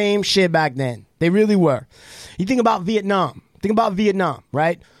really were. You think about Vietnam.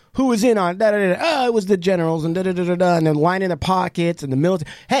 Right? Who was in on it? Oh, it was the generals and and they're lining their pockets and the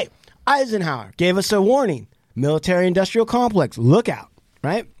military. Hey, Eisenhower gave us a warning. Military-industrial complex. Look out.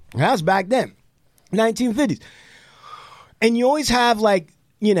 Right? That was back then. 1950s. And you always have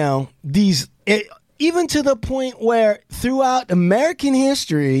these... even to the point where throughout American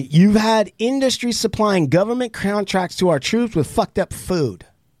history, you've had industry supplying government contracts to our troops with fucked up food.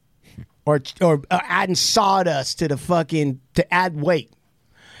 Or adding sawdust to to add weight.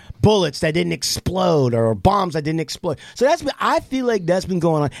 Bullets that didn't explode or bombs that didn't explode. So I feel like that's been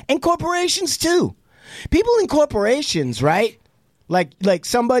going on. And corporations too. People in corporations, right? Like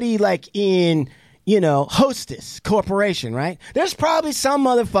somebody like in, Hostess Corporation, right? There's probably some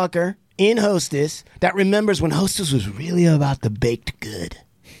motherfucker in Hostess that remembers when Hostess was really about the baked good.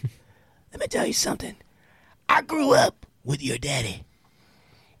 Let me tell you something. I grew up with your daddy.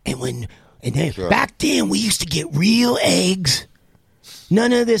 Back then, we used to get real eggs.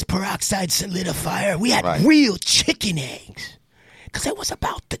 None of this peroxide solidifier. We had real chicken eggs. Because it was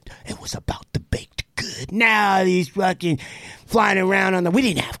about the baked good. Now these fucking flying around we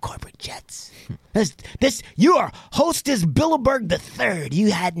didn't have corporate jets. You are Hostess Bilderberg III.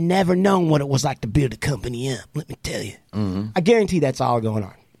 You had never known what it was like to build a company up. Let me tell you. Mm-hmm. I guarantee that's all going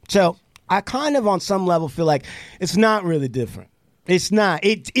on. So I kind of on some level feel like it's not really different. It's not.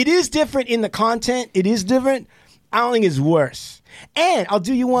 It is different in the content. It is different. I don't think it's worse. And I'll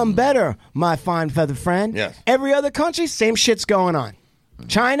do you one better, my fine feather friend. Yes. Every other country, same shit's going on.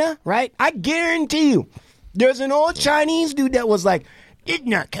 China, right? I guarantee you, there's an old Chinese dude that was like, it's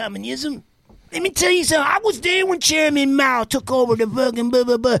not communism. Let me tell you something. I was there when Chairman Mao took over the fucking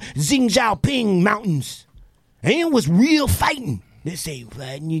Xing Xiaoping mountains. And it was real fighting. This ain't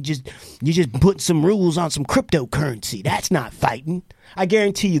fighting. You just put some rules on some cryptocurrency. That's not fighting. I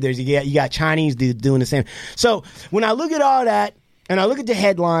guarantee you you got Chinese dudes doing the same. So when I look at all that, and I look at the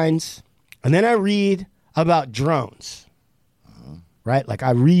headlines, and then I read about drones, right? Like I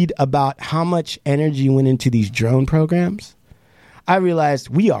read about how much energy went into these drone programs, I realized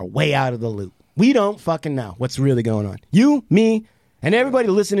we are way out of the loop. We don't fucking know what's really going on. You, me, and everybody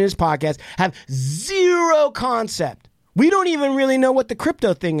listening to this podcast have zero concept. We don't even really know what the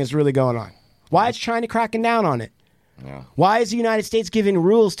crypto thing is really going on. Why is China cracking down on it? Yeah. Why is the United States giving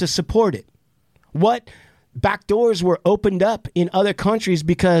rules to support it? What back doors were opened up in other countries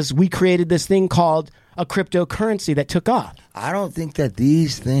because we created this thing called a cryptocurrency that took off? I don't think that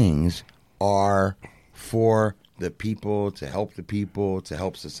these things are for the people, to help the people, to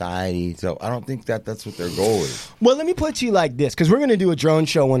help society. So I don't think that that's what their goal is. Well, let me put it to you like this, because we're going to do a drone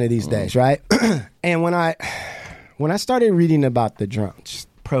show one of these days, right? And when I started reading about the drones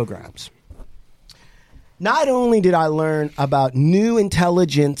programs, not only did I learn about new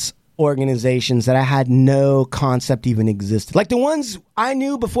intelligence organizations that I had no concept even existed. Like the ones I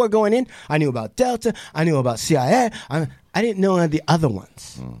knew before going in, I knew about Delta, I knew about CIA, I didn't know any of the other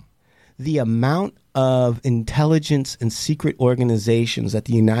ones. The amount of intelligence and secret organizations that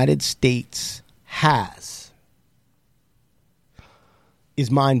the United States has is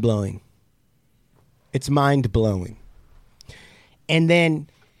mind-blowing. It's mind-blowing. And then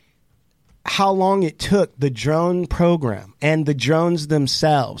how long it took the drone program and the drones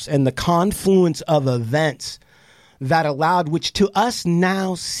themselves and the confluence of events that allowed, which to us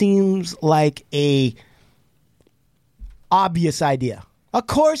now seems like a obvious idea. Of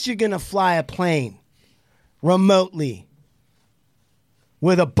course you're going to fly a plane remotely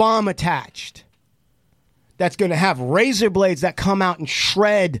with a bomb attached that's going to have razor blades that come out and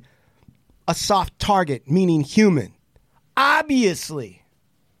shred a soft target, meaning human. Obviously.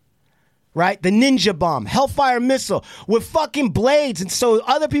 Right? The ninja bomb, Hellfire missile with fucking blades. And so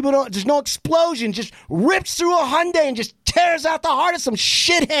other people there's no explosion, just rips through a Hyundai and just tears out the heart of some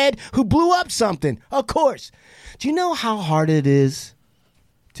shithead who blew up something. Of course. Do you know how hard it is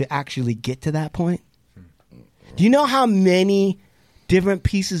to actually get to that point? Do you know how many different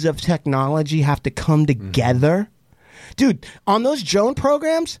pieces of technology have to come together? Dude, on those drone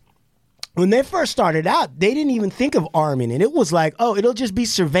programs, when they first started out, they didn't even think of arming it. It was like, oh, it'll just be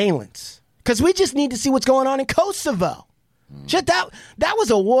surveillance. Because we just need to see what's going on in Kosovo. Shit, that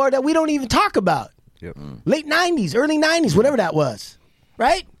was a war that we don't even talk about. Yep. Late 90s, early 90s, whatever that was.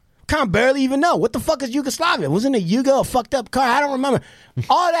 Right? Kind of barely even know. What the fuck is Yugoslavia? Wasn't a Yugo a fucked up car? I don't remember.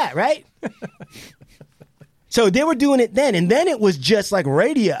 All that, right? So they were doing it then. And then it was just like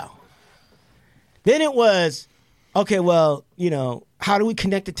radio. Then it was, okay, well, how do we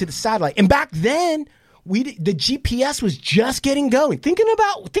connect it to the satellite? And back then, the GPS was just getting going. Think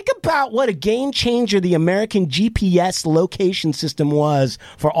about what a game changer the American GPS location system was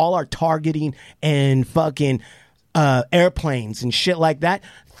for all our targeting and fucking airplanes and shit like that.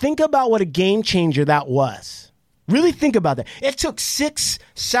 Think about what a game changer that was. Really think about that. It took 6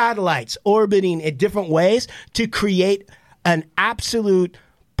 satellites orbiting in different ways to create an absolute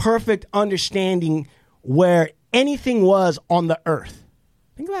perfect understanding where anything was on the Earth.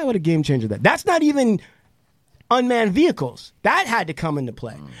 Think about what a game changer that's not even unmanned vehicles. That had to come into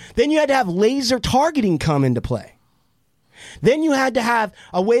play. Then you had to have laser targeting come into play. Then you had to have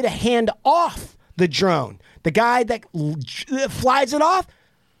a way to hand off the drone. The guy that flies it off,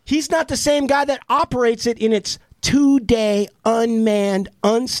 he's not the same guy that operates it in its 2-day unmanned,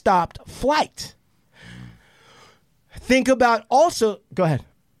 unstopped flight. Think about also, go ahead.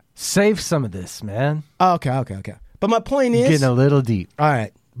 Save some of this, man. Okay. But my point is... Getting a little deep. All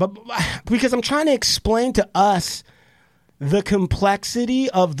right. But because I'm trying to explain to us the complexity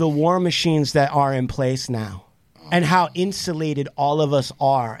of the war machines that are in place now and how insulated all of us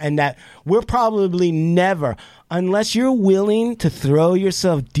are, and that we're probably never, unless you're willing to throw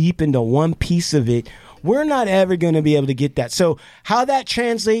yourself deep into one piece of it, we're not ever going to be able to get that. So how that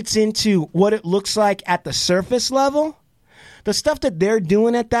translates into what it looks like at the surface level, the stuff that they're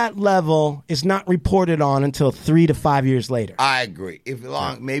doing at that level is not reported on until 3 to 5 years later. I agree.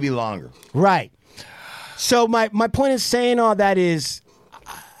 Maybe longer. Right. So my point is saying all that is,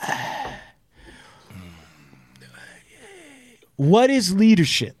 what is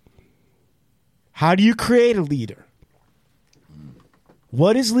leadership? How do you create a leader?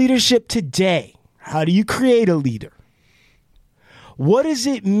 What is leadership today? How do you create a leader? What does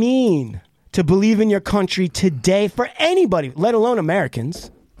it mean to believe in your country today for anybody, let alone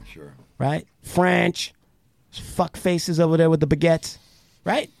Americans? Sure. Right? French, fuck faces over there with the baguettes,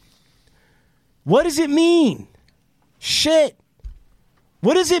 right? What does it mean? Shit.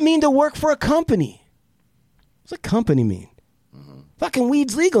 What does it mean to work for a company? What's a company mean? Fucking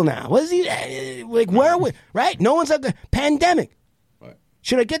weed's legal now. What is he, like, where are we, right? No one's like a pandemic. Right.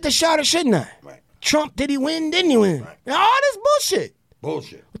 Should I get the shot or shouldn't I? Right. Trump, did he win? Didn't he win? Right. All this bullshit.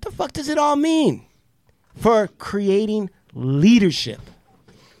 Bullshit. What the fuck does it all mean for creating leadership?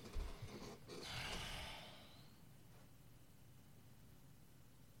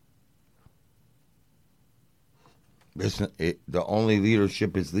 The only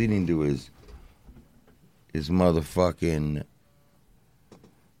leadership it's leading to is motherfucking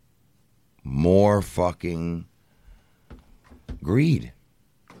more fucking greed.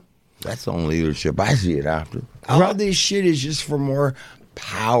 That's the only leadership I see it after. All this shit is just for more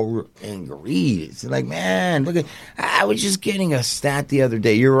power and greed. It's like, man, look at, I was just getting a stat the other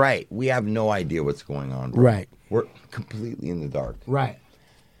day. You're right. We have no idea what's going on. Bro. Right. We're completely in the dark. Right.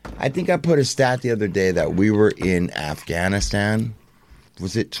 I think I put a stat the other day that we were in Afghanistan.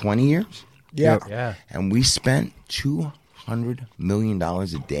 Was it 20 years? Yeah. Yeah. And we spent $200 million a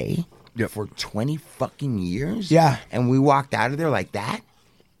day for 20 fucking years? Yeah. And we walked out of there like that?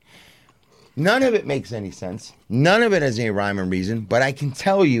 None of it makes any sense. None of it has any rhyme or reason. But I can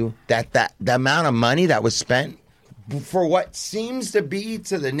tell you that the amount of money that was spent for what seems to be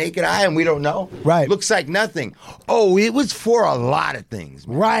to the naked eye, and we don't know, right, looks like nothing. Oh, it was for a lot of things.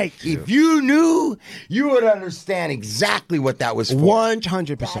 Man. Right. If you knew, you would understand exactly what that was for.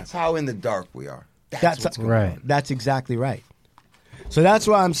 100%. That's how in the dark we are. That's what's going right. on. That's exactly right. So that's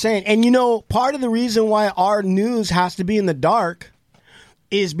what I'm saying. And you know, part of the reason why our news has to be in the dark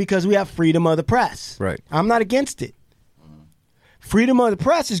is because we have freedom of the press. Right. I'm not against it. Freedom of the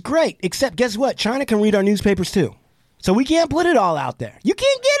press is great, except guess what? China can read our newspapers too. So we can't put it all out there. You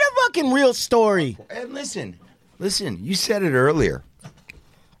can't get a fucking real story. And listen, you said it earlier,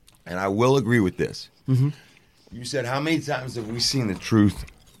 and I will agree with this. Mm-hmm. You said, how many times have we seen the truth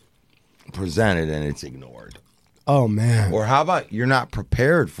presented and it's ignored? Oh, man. Or how about you're not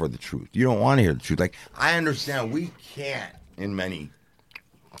prepared for the truth? You don't want to hear the truth. Like, I understand we can't, in many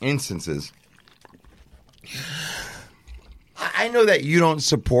instances. I know that you don't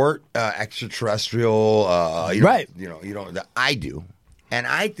support extraterrestrial, right? You don't. I do, and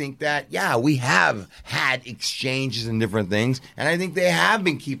I think that we have had exchanges and different things, and I think they have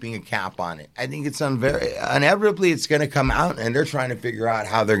been keeping a cap on it. I think it's inevitably it's going to come out, and they're trying to figure out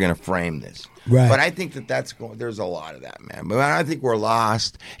how they're going to frame this. Right. But I think that's going. There's a lot of that, man. But I think we're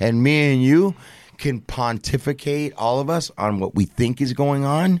lost, and me and you can pontificate, all of us, on what we think is going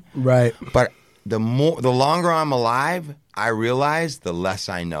on. Right. But the longer I'm alive, I realize the less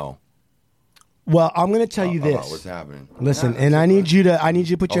I know. Well, I'm going to tell you this. About what's happening. Listen, and I need you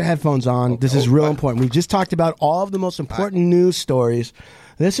to put your headphones on. This is real important. We just talked about all of the most important news stories.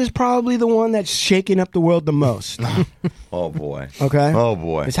 This is probably the one that's shaking up the world the most. Oh, boy. Okay? Oh,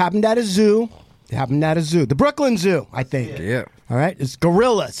 boy. It's happened at a zoo. The Brooklyn Zoo, I think. Yeah. All right? It's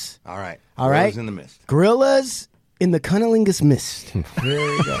gorillas. All right. All right? Gorillas in the mist. Gorillas in the cunnilingus mist. There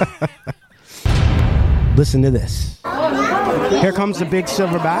you go. Listen to this. Here comes the big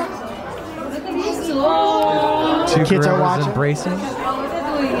silverback. Two Kids are gorillas watching. embracing. Oh,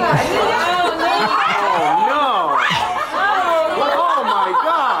 no. Oh, my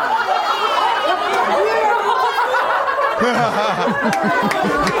God.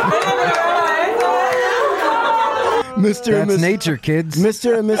 Mr. and That's Mrs. nature, kids.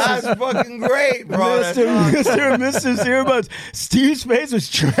 Mr. and Mrs. That's fucking great, bro. Mr. and Mrs. Earbuds. Steve's face was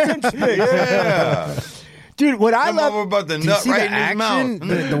transfixed. Yeah. Dude, what I Come love over about the Do you nut see right the in his action?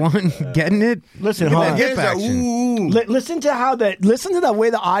 mouth. The one getting it? Listen, Look hold at on. that hip It's like, action. ooh. Listen to the way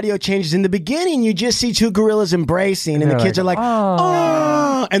the audio changes. In the beginning, you just see two gorillas embracing, and the They're kids are like,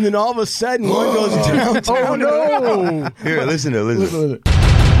 oh. And then all of a sudden, one goes downtown. Oh, no. Here, listen to it. Listen.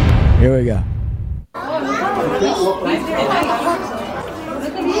 Here we go.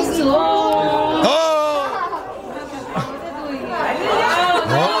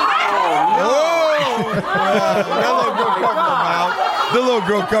 The little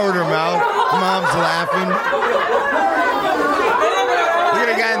girl covered her mouth. Mom's laughing. Look at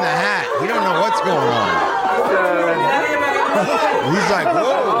the guy in the hat. He don't know what's going on. He's like, whoa.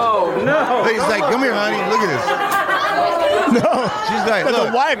 Oh, no. He's like, come here, honey. Look at this. No. She's like, But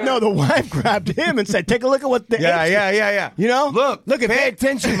look. the wife grabbed him and said, take a look at what the Yeah. You know? Look, pay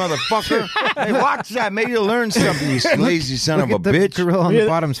attention, motherfucker. Hey, watch that. Maybe you'll learn something, you lazy son of a Look at the bitch. gorilla on the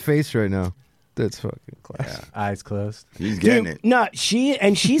bottom's face right now. That's fucking class. Eyes closed. He's getting Dude, it. no,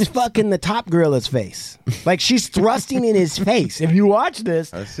 she's fucking the top gorilla's face. Like she's thrusting in his face. If you watch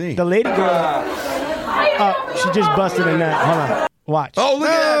this, I see. The lady gorilla. She just busted a nut. Hold on. Watch. Oh, look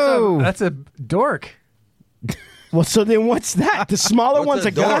at that. That's a dork. Well, so then what's that? The smaller What's one's a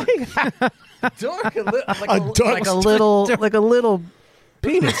a guy? Dork, dork. like a little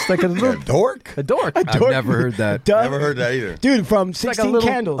penis, like a little dork. A dork. I've never heard that. Never heard that either. Dude, from It's like 16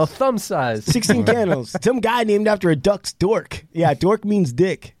 Candles. a thumb size. 16 Candles. Some guy named after a duck's dork. Yeah, dork means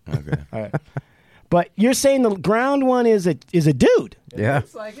dick. Okay. All right. But you're saying the ground one is a dude. Yeah.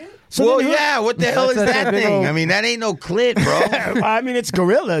 So Well, then who- yeah. What the hell is That's a that big thing? old- I mean, that ain't no clit, bro. I mean, it's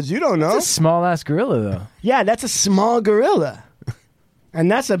gorillas. You don't know. It's a small ass gorilla though. Yeah, that's a small gorilla.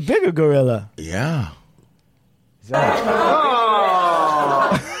 And that's a bigger gorilla. Yeah.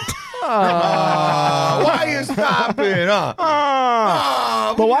 Why you stopping?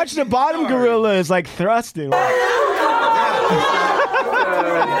 But watch the bottom gorilla is like thrusting.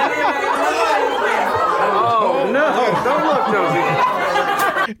 Oh, no.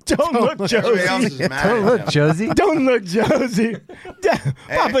 Don't look, Josie. Don't look, Everybody else Josie. is mad Don't at look, him. Josie. Don't look, Josie.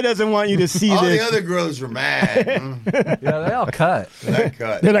 Papa doesn't want you to see All this. the other girls were mad. Yeah, they all cut. That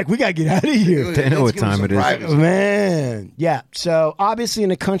cut. They're like, we gotta get out of here. They know Let's what give him time some it is. privacy. Man. Yeah. So obviously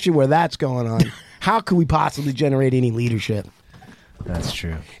in a country where that's going on, how could we possibly generate any leadership? That's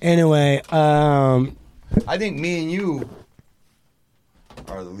true. Anyway, I think me and you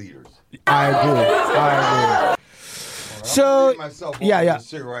are the leaders. I agree. So, yeah.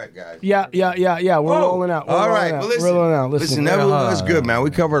 Cigarette, guys. Yeah. We're rolling out. All right, well, listen. We're rolling out. Listen, that was good, man. We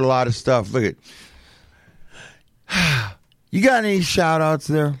covered a lot of stuff. Look at. You got any shout outs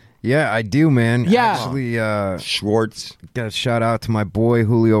there? Yeah, I do, man. Yeah. Actually, Schwartz. got a shout out to my boy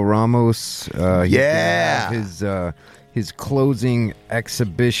Julio Ramos. He's gonna Yeah. have his closing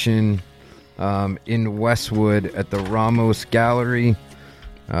exhibition in Westwood at the Ramos Gallery.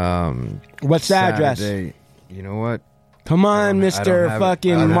 What's the address? Saturday. You know what? Come on, I don't Mr. have it.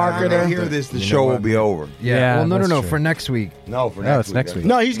 fucking When I marketer. hear this, the You know show will what? be over. Yeah. Yeah, well, no, that's true. for next week. No, for No, next it's week. next week.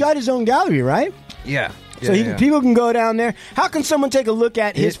 No, he's got his own gallery, right? Yeah. So people can go down there. How can someone take a look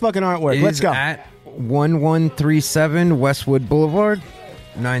at his fucking artwork? It Let's is go. at 1137 Westwood Boulevard,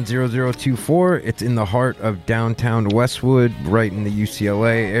 90024. It's in the heart of downtown Westwood, right in the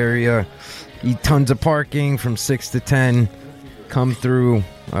UCLA area. Tons of parking from 6 to 10. Come through.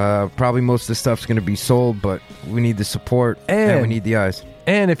 Probably most of the stuff's going to be sold, but we need the support and we need the eyes.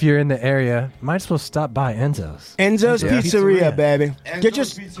 And if you're in the area, might as well stop by Enzo's. Enzo's Yeah. Pizzeria, baby.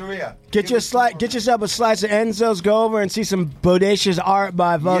 Enzo's Pizzeria. Get yourself a slice of Enzo's. Go over and see some bodacious art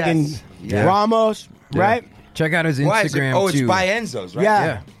by fucking Yes. Ramos, right? Check out his Why is it- Instagram, oh, it's too. by Enzo's, right? Yeah.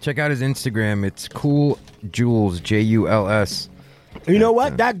 Yeah. Check out his Instagram. It's Cool Jules, Juls. You know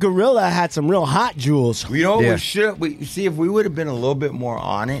what? That gorilla had some real hot jewels. You know, Yeah. we should. We see if we would have been a little bit more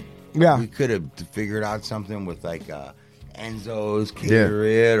on it. Yeah. we could have figured out something with like Enzo's cater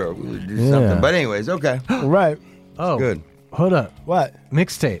it, or we would do something. But anyways, okay, Right. Oh, good. Hold up. What?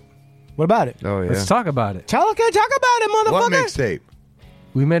 Mixtape. What about it? Oh, yeah. Let's talk about it. Talk about it, motherfucker. What mixtape?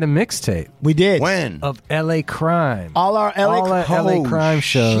 We made a mixtape We did. When? of LA crime. All our LA All our LA Oh, crime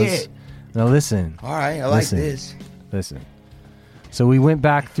shows. shit. Now listen. All right, I like Listen. this. Listen. So we went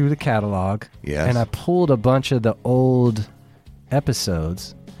back through the catalog. Yes. And I pulled a bunch of the old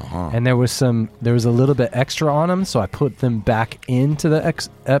episodes. and there was a little bit extra on them, so I put them back into the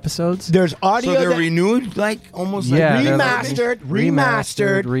episodes. There's audio. So they're renewed, like almost remastered,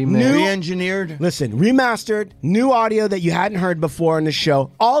 new, re-engineered. Listen, remastered, new audio that you hadn't heard before in the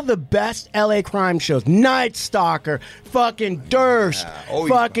show. All the best LA crime shows, Night Stalker, fucking Durst,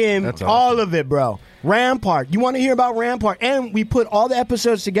 fucking That's awesome. all of it, bro. Rampart. You want to hear about Rampart? And we put all the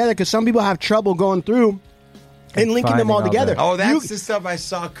episodes together because some people have trouble going through and linking them all together. Oh, that's the stuff I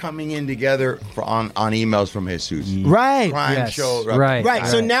saw coming in together on emails from Jesus. Right. Crime show. Right.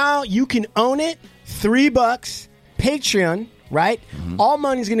 So now you can own it. $3. Patreon. Right. All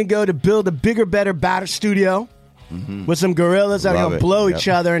money's going to go to build a bigger, better, badder studio with some gorillas that are going to blow each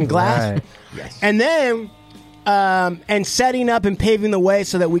other in glass. Right. Yes. And then, and setting up and paving the way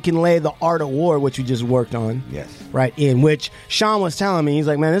so that we can lay the Art of War, which we just worked on. Yes. Right. In which Sean was telling me, he's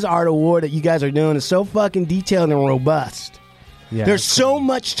like, man, this Art of War that you guys are doing is so fucking detailed and robust. Yeah, There's so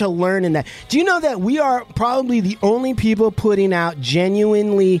much to learn in that. Do you know that we are probably the only people putting out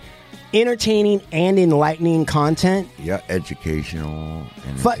genuinely entertaining and enlightening content? Yeah, educational.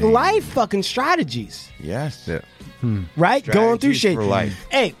 Life fucking strategies. Yes. Right? Going through Strategies shit. for life.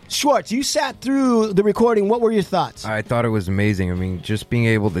 Hey, Schwartz, you sat through the recording. What were your thoughts? I thought it was amazing. I mean, just being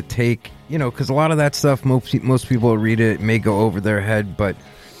able to take, because a lot of that stuff, most people read it, may go over their head, but,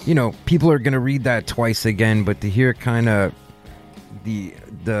 people are going to read that twice again, but to hear kind of the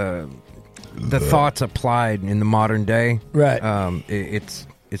thoughts applied in the modern day, right? It's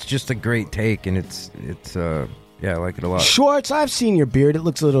just a great take, and it's I like it a lot. Schwartz, I've seen your beard. It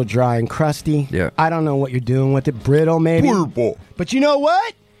looks a little dry and crusty. Yeah. I don't know what you're doing with it. Brittle, maybe. Pulpo. But you know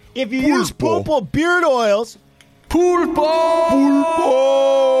what? If you use Pulpo beard oils, that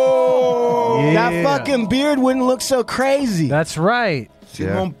fucking beard wouldn't look so crazy. That's right.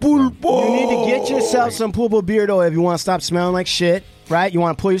 Pulpo. You need to get yourself some Pulpo beard oil if you want to stop smelling like shit, right? You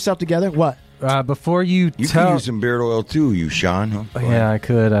want to pull yourself together? What? Before you can use some beard oil too, you Sean. Huh? Yeah, I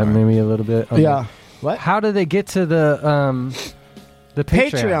could. Maybe a little bit. Okay. Yeah. What? How do they get to the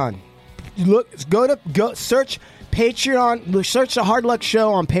Patreon? Look, go search Patreon. Search the Hard Luck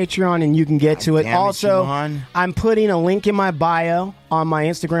Show on Patreon, and you can get to it. Damn it, Also, Chumahan. I'm putting a link in my bio on my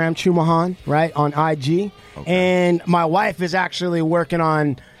Instagram, Chumahan, right on IG. And my wife is actually working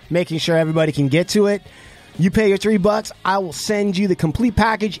on making sure everybody can get to it. You pay your $3, I will send you the complete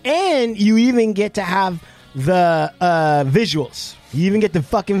package, and you even get to have the visuals. You even get the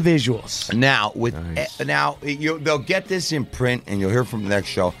fucking visuals. Now, they'll get this in print, and you'll hear from the next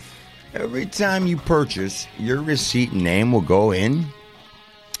show. Every time you purchase, your receipt and name will go in.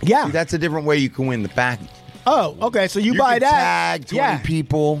 Yeah. See, that's a different way you can win the package. Oh, okay. So you buy can that. Tag 20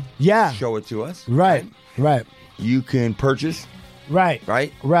 people. Yeah. Show it to us. Right. You can purchase. Right.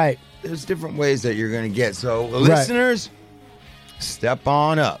 There's different ways that you're going to get. So, listeners, step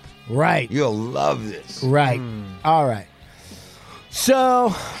on up. Right. You'll love this. Right. All right.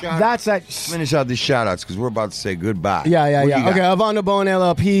 So that's that. Finish out these shout outs because we're about to say goodbye. Yeah. What do you got? Okay, Avant the Bone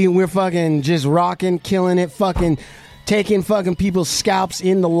LLP. We're fucking just rocking, killing it, fucking taking fucking people's scalps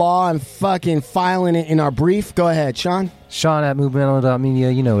in the law and fucking filing it in our brief. Go ahead, Sean. Sean at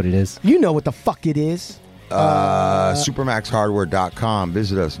movemental.media. You know what it is. You know what the fuck it is. Supermaxhardware.com.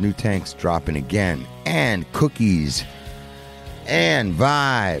 Visit us. New tanks dropping again. And cookies. And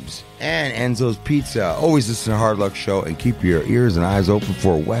vibes. And Enzo's Pizza. Always listen to Hard Luck Show and keep your ears and eyes open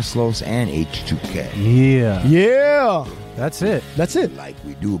for Westlos and H2K. Yeah. That's it. Like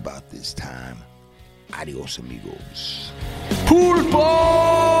we do about this time. Adios, amigos.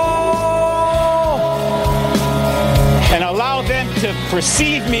 And allow them to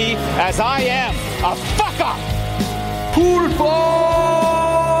perceive me as I am a fuck up.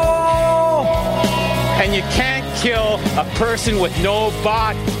 And you can't kill a person with no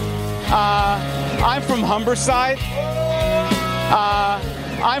body. I'm from Humberside.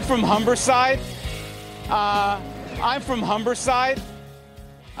 I'm from Humberside. I'm from Humberside.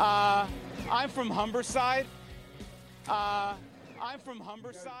 I'm from Humberside. I'm from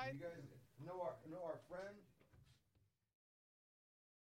Humberside. You guys know our friend?